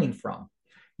coming from.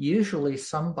 Usually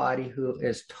somebody who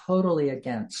is totally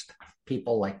against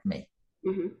people like me.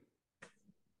 Mm-hmm.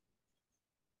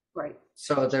 Right.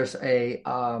 So there's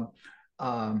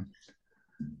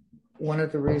one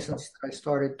of the reasons that I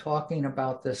started talking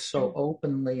about this so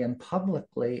openly and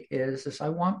publicly is I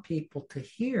want people to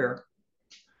hear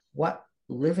what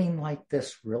living like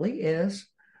this really is,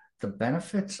 the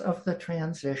benefits of the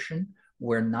transition.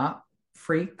 We're not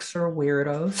freaks or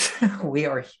weirdos. We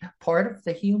are part of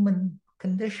the human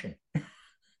condition.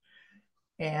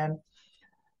 And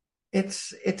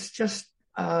it's just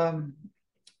and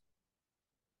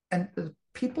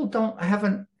people don't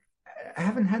haven't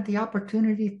had the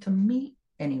opportunity to meet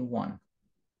anyone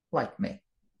like me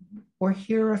or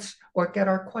hear us or get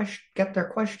their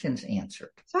questions answered.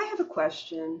 So I have a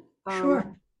question.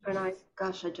 Sure. And I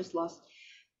just lost.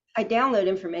 I download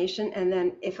information, and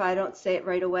then if I don't say it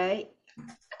right away,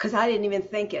 because I didn't even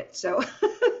think it, so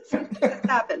sometimes it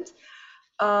happens.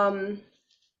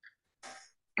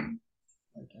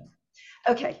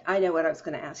 Okay, I know what I was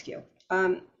going to ask you.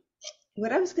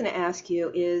 What I was going to ask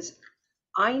you is,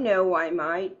 I know why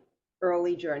my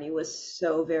early journey was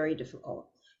so very difficult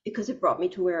because it brought me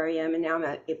to where I am, and now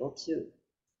I'm able to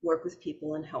work with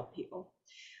people and help people.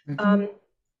 Mm-hmm.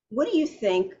 What do you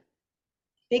think,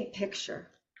 big picture,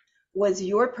 was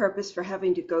your purpose for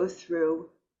having to go through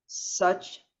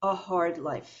such a hard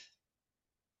life?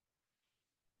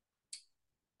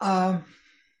 I've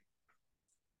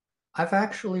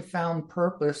actually found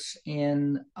purpose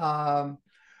in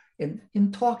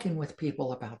talking with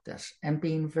people about this and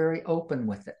being very open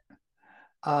with it.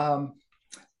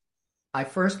 I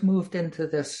first moved into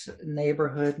this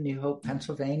neighborhood, New Hope,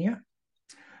 Pennsylvania.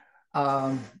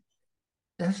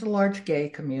 There's a large gay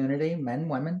community, men,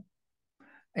 women,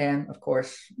 and of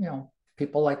course,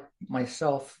 people like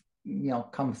myself,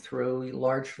 come through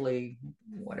largely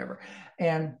whatever.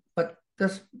 But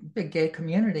there's a big gay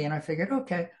community, and I figured,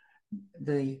 okay,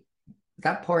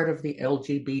 that part of the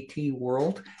LGBT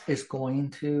world is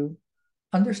going to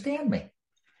understand me.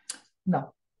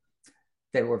 No,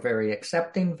 they were very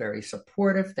accepting, very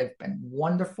supportive. They've been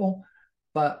wonderful.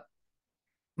 But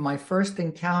my first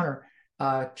encounter,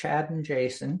 Chad and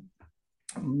Jason,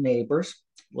 neighbors,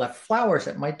 left flowers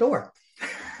at my door.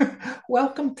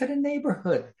 Welcome to the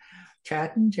neighborhood.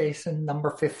 Chad and Jason,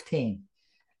 number 15.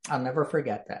 I'll never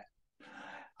forget that.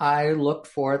 I looked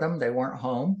for them. They weren't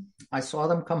home. I saw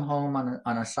them come home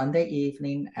on a Sunday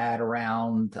evening at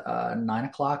around 9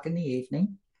 o'clock in the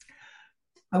evening.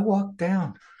 I walked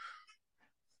down.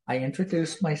 I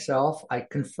introduced myself. I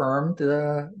confirmed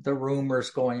the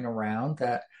rumors going around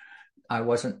that I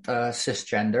wasn't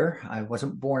cisgender. I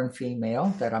wasn't born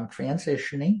female, that I'm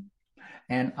transitioning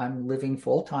and I'm living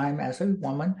full time as a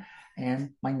woman.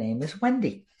 And my name is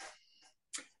Wendy.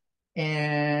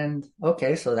 And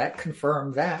okay, so that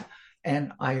confirmed that.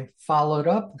 And I followed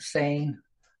up saying,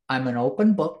 I'm an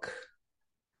open book.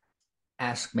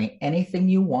 Ask me anything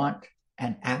you want,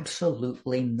 and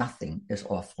absolutely nothing is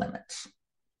off limits.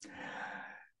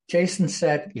 Jason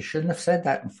said, you shouldn't have said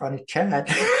that in front of Chad.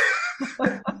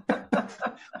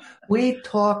 We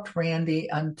talked, Randy,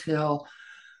 until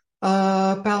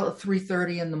about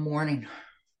 3:30 in the morning,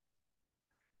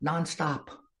 nonstop.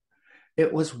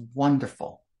 It was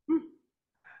wonderful.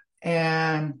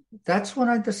 And that's when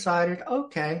I decided,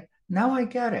 okay, now I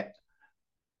get it.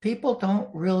 People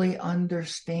don't really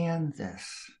understand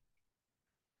this.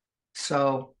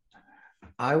 So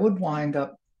I would wind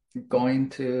up going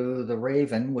to the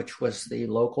Raven, which was the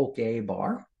local gay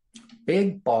bar,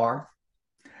 big bar.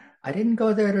 I didn't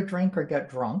go there to drink or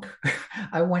get drunk.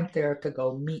 I went there to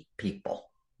go meet people.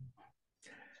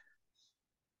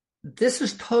 This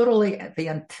is totally the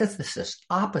antithesis,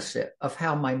 opposite of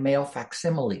how my male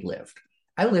facsimile lived.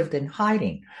 I lived in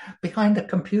hiding behind a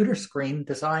computer screen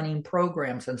designing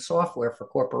programs and software for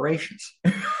corporations.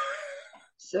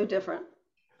 So different.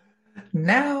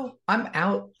 Now I'm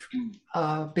out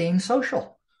being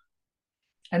social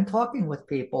and talking with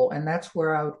people. And that's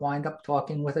where I would wind up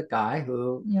talking with a guy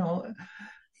who,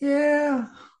 yeah,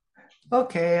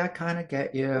 okay, I kind of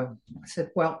get you. I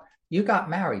said, well, you got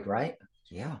married, right?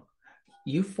 Yeah.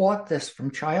 You fought this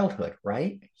from childhood,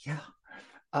 right? Yeah.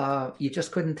 You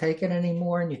just couldn't take it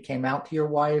anymore and you came out to your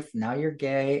wife. Now you're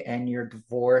gay and you're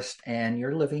divorced and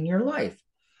you're living your life.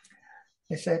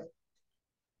 I said,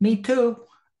 me too.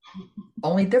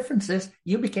 Only difference is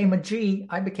you became a G,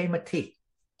 I became a T.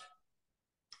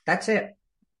 That's it.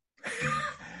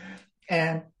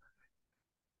 And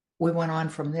we went on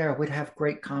from there. We'd have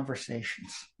great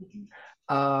conversations.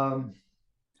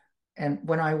 And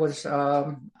when I was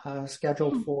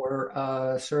scheduled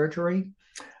for surgery,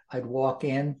 I'd walk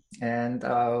in and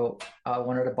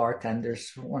one of the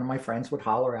bartenders, one of my friends would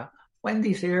holler out,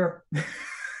 Wendy's here. It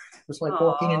was like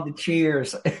walking into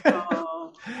Cheers.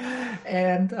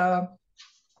 And they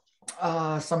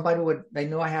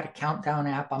knew I had a countdown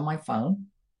app on my phone.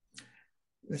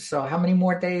 So how many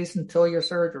more days until your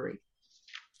surgery?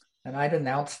 And I'd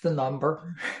announce the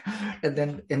number. And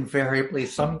then invariably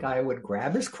some guy would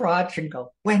grab his crotch and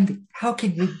go, Wendy, how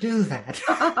can you do that?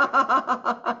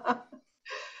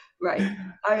 Right.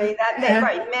 I mean,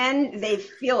 right. Men, they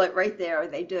feel it right there.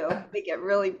 They do. They get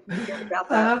really weird about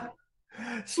that.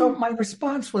 So my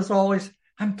response was always,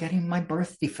 I'm getting my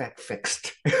birth defect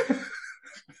fixed.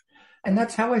 And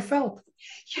that's how I felt.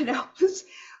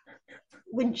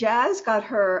 When Jazz got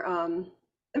her,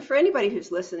 and for anybody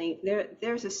who's listening,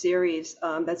 there's a series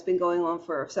that's been going on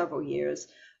for several years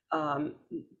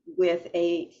with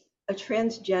a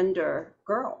transgender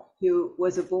girl who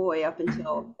was a boy up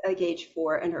until like age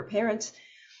 4, and her parents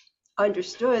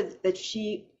understood that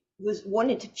she was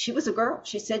a girl.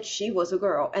 She said she was a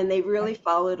girl, and they really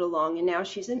followed along, and now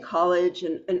she's in college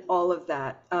and all of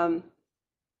that.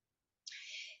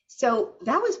 So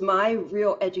that was my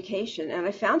real education, and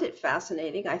I found it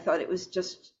fascinating. I thought it was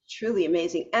just truly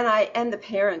amazing, and the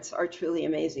parents are truly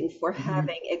amazing for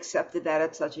having accepted that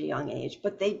at such a young age,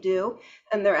 but they do,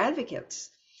 and they're advocates.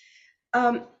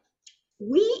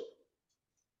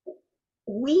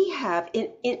 We have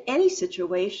in any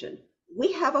situation,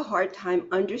 we have a hard time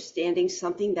understanding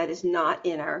something that is not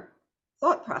in our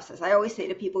thought process. I always say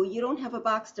to people, you don't have a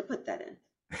box to put that in.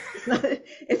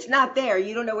 It's not there.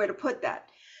 You don't know where to put that.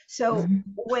 So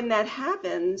when that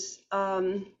happens,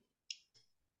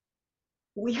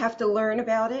 we have to learn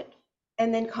about it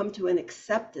and then come to an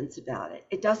acceptance about it.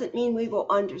 It doesn't mean we will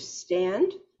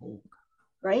understand,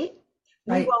 right?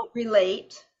 We won't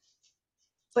relate,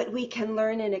 but we can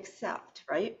learn and accept,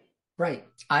 right? Right.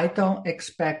 I don't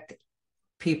expect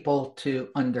people to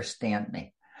understand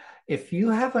me. If you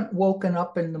haven't woken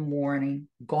up in the morning,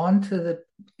 gone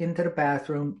into the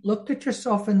bathroom, looked at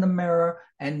yourself in the mirror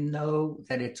and know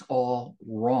that it's all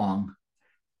wrong,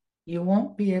 you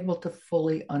won't be able to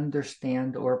fully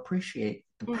understand or appreciate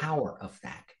the power of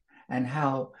that and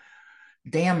how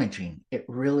damaging it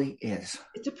really is.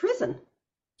 It's a prison.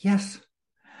 Yes.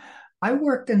 I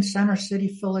worked in Center City,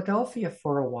 Philadelphia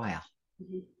for a while.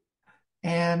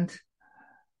 And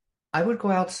I would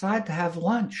go outside to have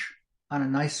lunch. on a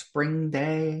nice spring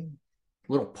day,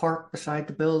 little park beside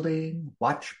the building,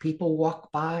 watch people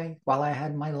walk by while I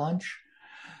had my lunch.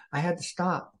 I had to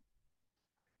stop.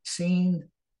 Seeing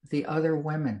the other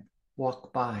women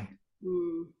walk by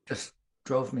just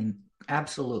drove me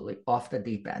absolutely off the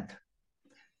deep end.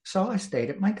 So I stayed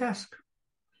at my desk.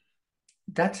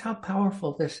 That's how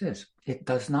powerful this is. It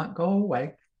does not go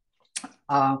away.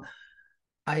 Uh,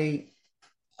 I,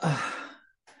 uh,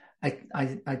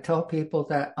 I tell people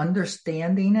that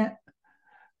understanding it,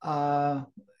 I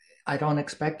don't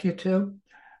expect you to.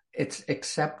 It's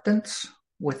acceptance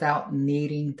without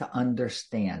needing to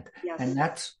understand. Yes. And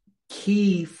that's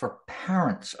key for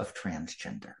parents of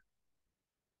transgender.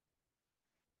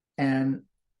 And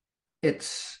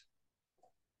it's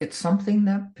something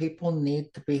that people need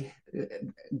to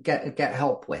get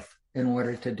help with in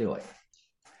order to do it.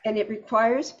 And it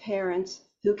requires parents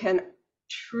who can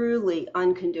truly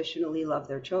unconditionally love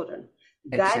their children.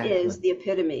 That Exactly. is the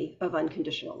epitome of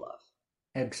unconditional love.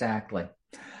 Exactly.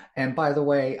 And by the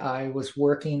way, I was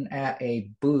working at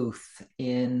a booth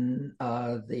in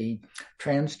the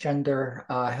Transgender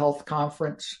Health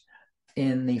Conference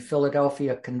in the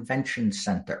Philadelphia Convention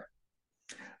Center.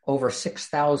 Over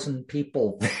 6,000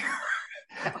 people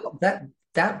there.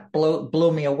 That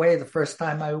blew me away the first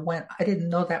time I went. I didn't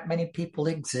know that many people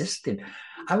existed.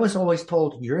 I was always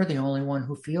told, you're the only one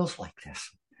who feels like this.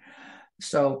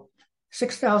 So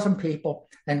 6,000 people.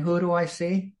 And who do I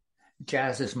see?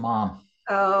 Jazz's mom.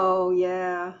 Oh,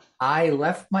 yeah. I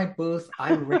left my booth.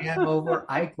 I ran over.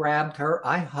 I grabbed her.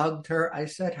 I hugged her. I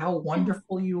said, how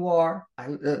wonderful you are. I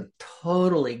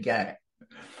totally get it.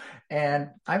 And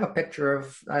I have a picture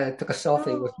of, I took a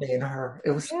selfie with me and her.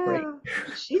 It was great.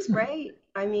 She's great.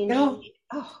 I mean, You know,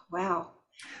 oh, wow.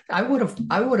 I would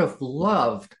have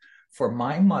loved for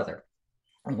my mother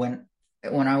when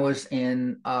I was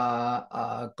in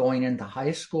going into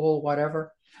high school,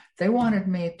 whatever, they wanted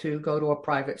me to go to a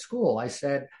private school. I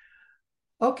said,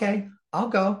 okay, I'll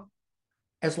go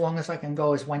as long as I can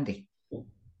go as Wendy.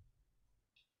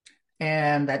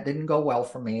 And that didn't go well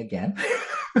for me again.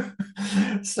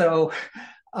 So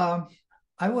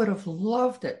I would have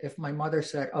loved it if my mother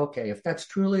said, okay, if that's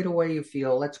truly the way you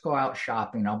feel, let's go out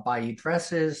shopping. I'll buy you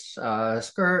dresses,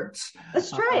 skirts.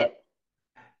 Let's try it.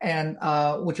 And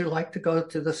would you like to go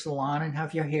to the salon and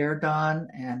have your hair done?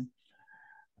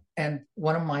 And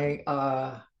one of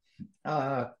my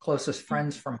closest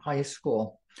friends from high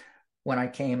school, when I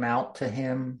came out to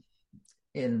him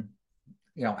in,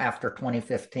 after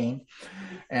 2015,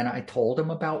 and I told him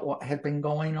about what had been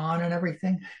going on and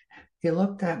everything, he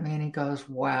looked at me and he goes,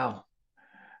 wow,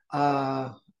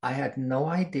 I had no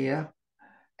idea.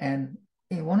 And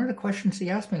one of the questions he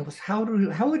asked me was, how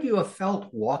would you have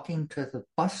felt walking to the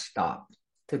bus stop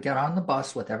to get on the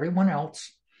bus with everyone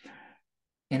else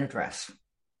in a dress?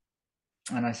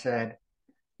 And I said,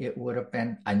 it would have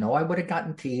been, I know I would have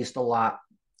gotten teased a lot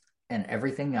and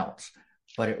everything else,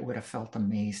 but it would have felt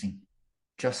amazing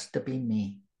just to be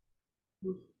me.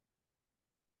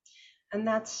 And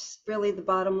that's really the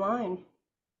bottom line,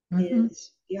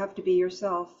 is you have to be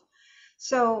yourself.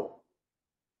 So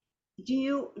do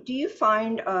you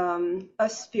find a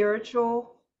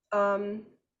spiritual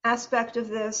aspect of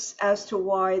this as to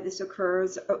why this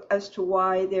occurs, as to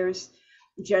why there's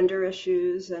gender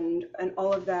issues and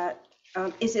all of that?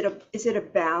 Is it a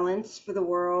balance for the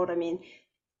world? I mean,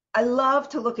 I love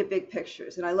to look at big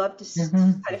pictures, and I love to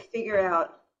kind of figure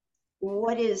out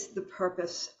what is the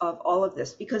purpose of all of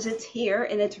this, because it's here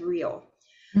and it's real.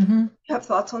 You have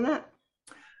thoughts on that?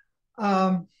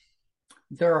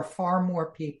 There are far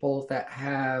more people that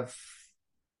have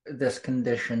this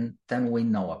condition than we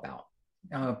know about.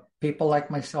 People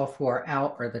like myself who are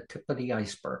out are the tip of the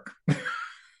iceberg.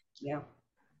 Yeah.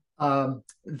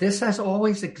 This has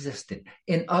always existed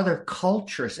in other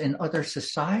cultures, in other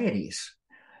societies.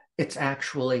 It's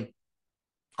actually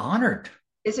honored.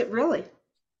 Is it really?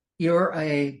 You're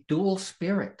a dual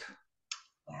spirit.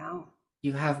 Wow.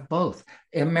 You have both.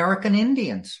 American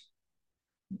Indians,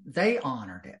 they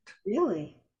honored it.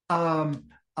 Really? A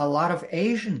lot of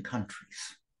Asian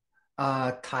countries.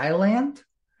 Thailand's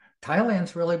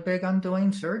really big on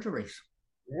doing surgeries.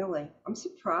 Really? I'm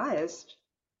surprised.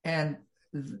 And,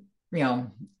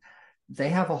 they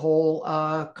have a whole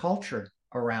culture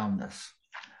around this.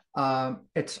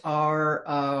 It's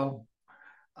our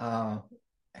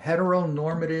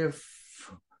heteronormative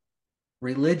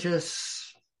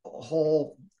religious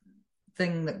whole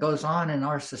thing that goes on in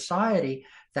our society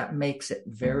that makes it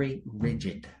very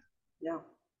rigid. Yeah.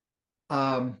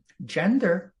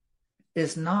 Gender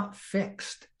is not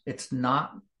fixed. It's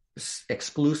not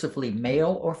exclusively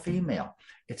male or female.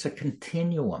 It's a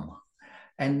continuum.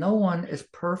 And no one is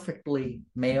perfectly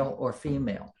male or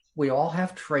female. We all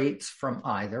have traits from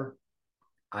either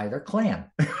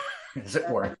clan, as it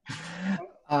were.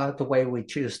 The way we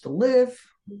choose to live,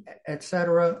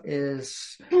 etc.,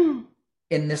 is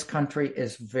in this country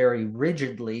is very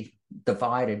rigidly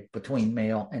divided between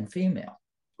male and female.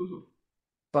 Mm-hmm.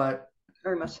 But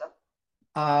very much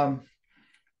so.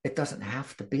 It doesn't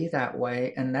have to be that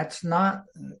way, and that's not,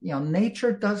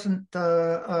 nature doesn't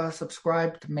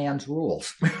subscribe to man's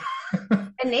rules.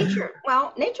 And nature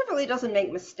really doesn't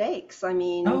make mistakes. I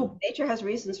mean, No. nature has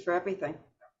reasons for everything.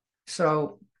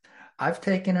 So I've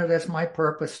taken it as my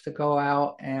purpose to go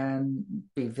out and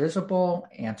be visible,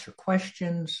 answer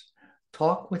questions,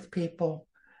 talk with people,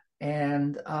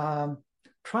 and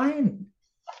try and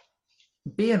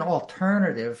be an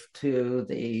alternative to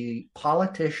the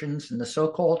politicians and the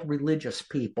so-called religious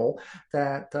people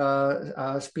that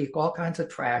speak all kinds of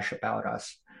trash about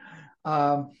us.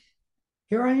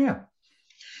 Here I am.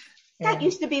 That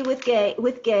used to be with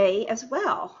gay as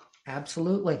well.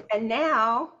 Absolutely. And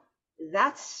now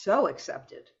that's so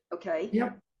accepted. Okay.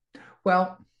 Yep.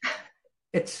 Well,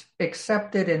 it's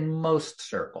accepted in most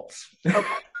circles. Okay.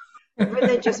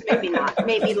 Religious, maybe not.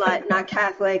 Maybe not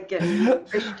Catholic and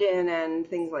Christian and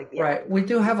things like that. Right. We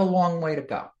do have a long way to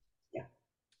go. Yeah.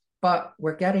 But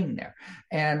we're getting there.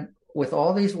 And with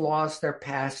all these laws they're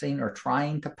passing or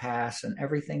trying to pass and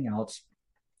everything else,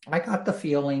 I got the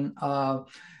feeling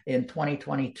in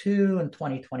 2022 and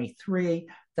 2023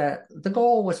 that the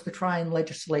goal was to try and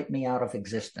legislate me out of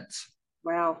existence.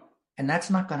 Wow. And that's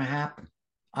not going to happen.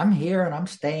 I'm here and I'm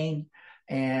staying.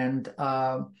 And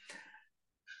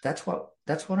that's what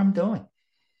I'm doing.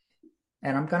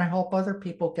 And I'm going to help other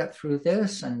people get through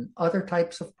this and other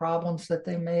types of problems that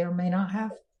they may or may not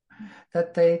have,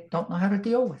 that they don't know how to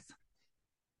deal with.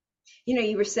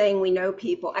 You were saying we know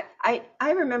people.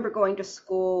 I remember going to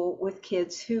school with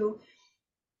kids who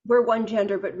were one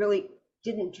gender but really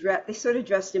didn't dress. They sort of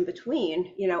dressed in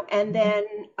between, and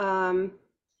then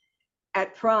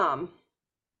at prom,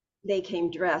 they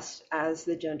came dressed as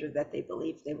the gender that they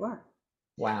believed they were.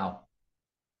 Wow.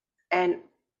 And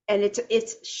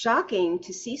it's shocking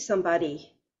to see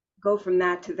somebody go from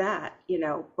that to that,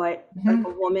 but like a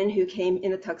woman who came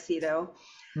in a tuxedo.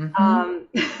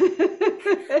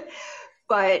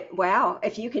 But wow,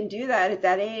 if you can do that at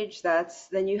that age,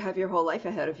 then you have your whole life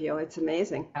ahead of you. It's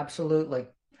amazing. Absolutely.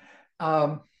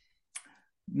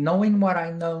 Knowing what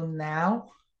I know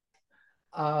now,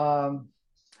 I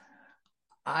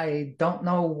don't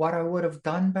know what I would have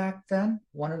done back then.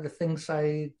 One of the things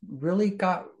I really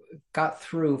got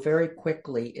through very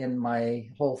quickly in my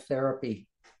whole therapy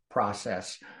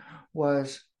process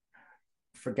was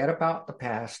forget about the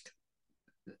past.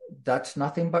 That's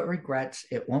nothing but regrets.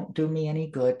 It won't do me any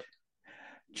good.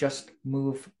 Just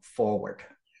move forward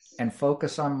and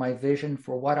focus on my vision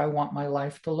for what I want my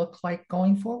life to look like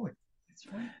going forward. That's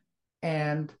right.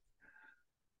 And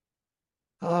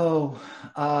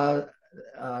the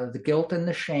guilt and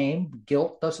the shame.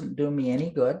 Guilt doesn't do me any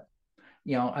good.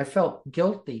 I felt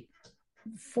guilty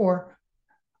for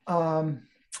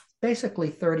basically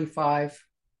 35,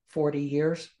 40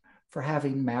 years for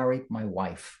having married my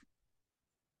wife.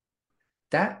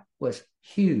 That was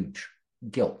huge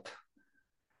guilt.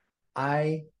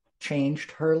 I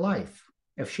changed her life.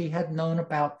 If she had known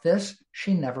about this,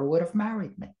 she never would have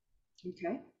married me.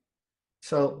 Okay.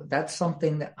 So that's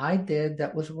something that I did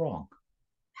that was wrong.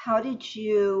 How did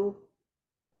you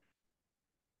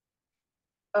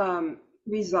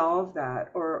resolve that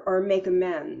or make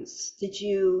amends?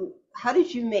 How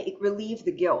did you relieve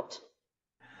the guilt?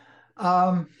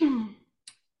 What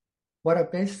I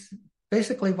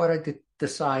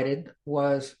decided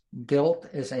was guilt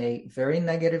is a very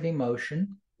negative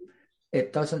emotion.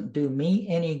 It doesn't do me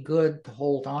any good to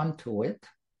hold on to it.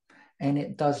 And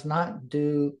it does not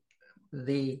do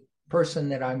the person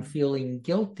that I'm feeling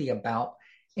guilty about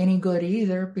any good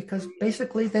either, because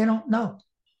basically they don't know.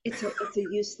 It's a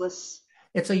useless.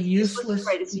 It's a useless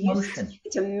emotion.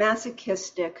 It's a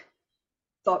masochistic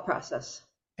thought process.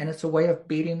 And it's a way of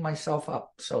beating myself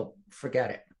up. So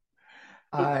forget it.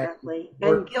 Exactly.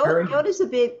 And guilt is a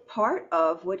big part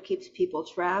of what keeps people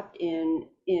trapped in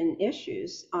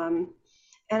issues. And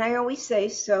I always say,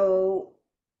 so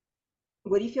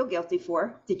what do you feel guilty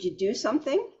for? Did you do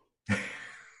something?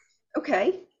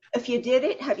 Okay. If you did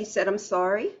it, have you said, I'm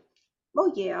sorry?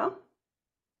 Well, yeah.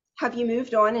 Have you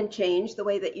moved on and changed the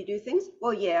way that you do things?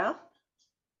 Well, yeah.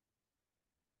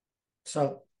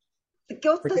 So the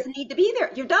guilt doesn't need to be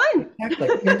there. You're done. Exactly.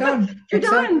 You're done. You're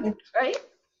done, right?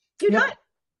 You're done.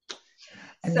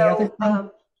 And so,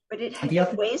 but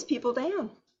it weighs people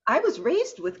down. I was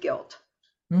raised with guilt.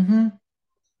 Mm-hmm.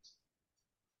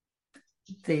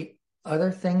 The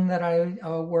other thing that I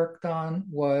worked on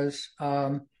was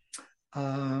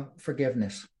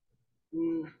forgiveness,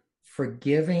 Mm,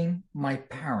 forgiving my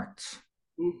parents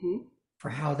mm-hmm. for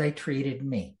how they treated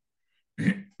me.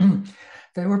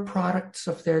 They were products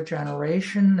of their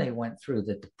generation. They went through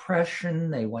the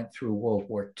Depression. They went through World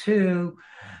War II.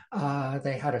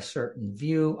 They had a certain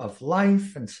view of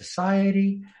life and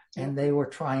society, Yeah, and they were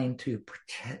trying to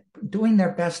protect, doing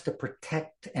their best to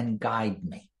protect and guide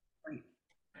me. right.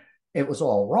 It was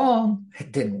all wrong.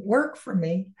 It didn't work for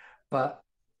me, but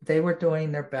they were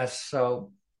doing their best.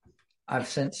 So I've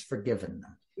since forgiven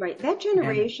them. Right. That And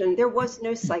generation, there was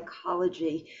no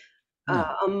psychology no,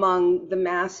 among the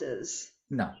masses.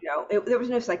 no. There was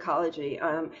no psychology.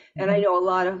 And I Mhm. know a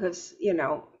lot of us,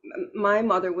 my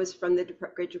mother was from the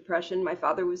Great Depression. My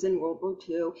father was in World War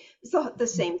II. It's the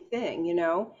same thing.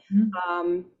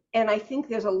 Mhm. And I think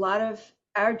there's a lot of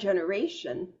our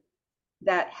generation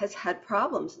that has had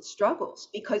problems and struggles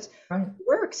because Right,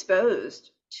 we're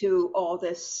exposed to all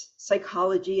this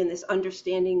psychology and this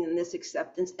understanding and this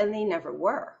acceptance, and they never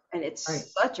were. And right.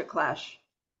 it's such a clash.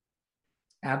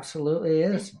 Absolutely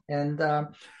is. And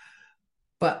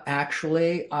but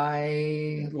actually,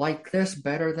 I like this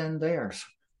better than theirs.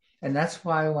 And that's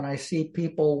why when I see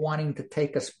people wanting to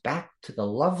take us back to the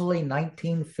lovely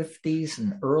 1950s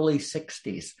and early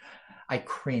 60s, I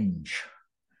cringe.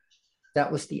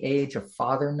 That was the age of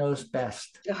father knows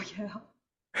best. Oh, yeah.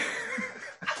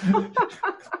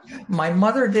 My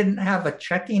mother didn't have a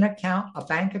checking account, a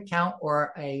bank account,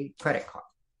 or a credit card.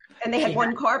 And they She had had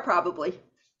one car probably.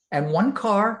 and one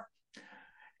car,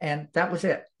 and that was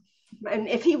it. And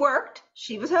if he worked,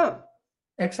 she was home.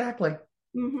 Exactly.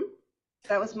 Hmm.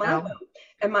 That was my Now, home.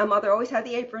 And my mother always had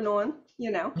the apron on. She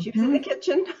was in the mhm,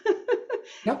 kitchen.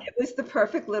 yep. It was the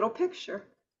perfect little picture.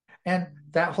 And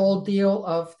that whole deal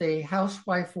of the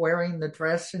housewife wearing the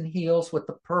dress and heels with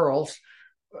the pearls,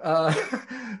 uh,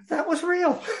 that was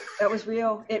real. That was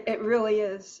real. It really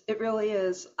is. It really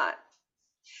is.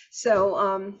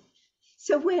 So,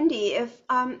 so Wendy, if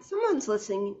someone's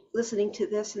listening to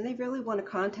this and they really want to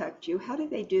contact you, how do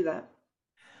they do that?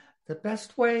 The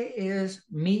best way is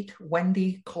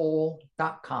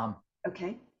meetwendycole.com.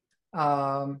 Okay.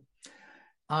 Um,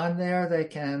 on there, they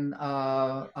can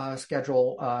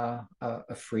schedule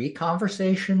a free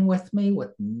conversation with me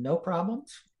with no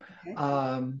problems. Okay.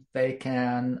 They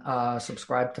can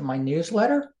subscribe to my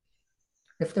newsletter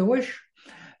if they wish.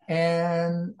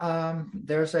 And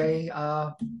there's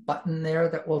a button there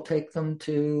that will take them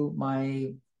to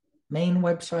my main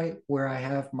website where I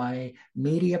have my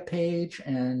media page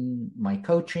and my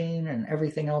coaching and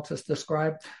everything else is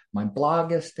described. My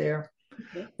blog is there,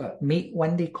 Okay. but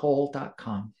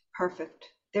meetwendycole.com. Perfect.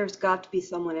 There's got to be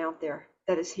someone out there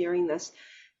that is hearing this.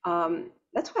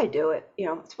 That's why I do it.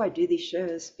 That's why I do these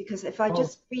shows, because if I Oh,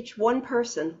 just reach one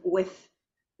person with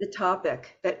the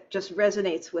topic that just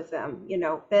resonates with them,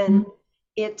 then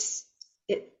it's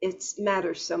it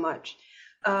matters so much.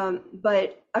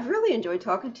 But I've really enjoyed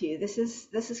talking to you. This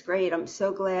is great. I'm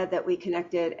so glad that we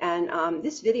connected. And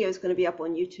this video is going to be up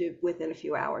on YouTube within a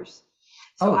few hours.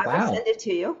 So oh, I will wow. send it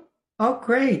to you, Oh,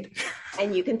 great.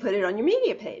 and you can put it on your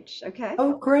media page. Okay.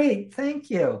 Oh, great. Thank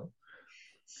you.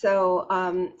 So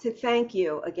to thank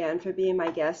you again for being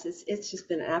my guest. It's just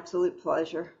been an absolute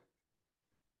pleasure.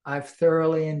 I've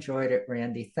thoroughly enjoyed it,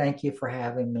 Randy. Thank you for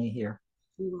having me here.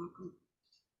 You're welcome.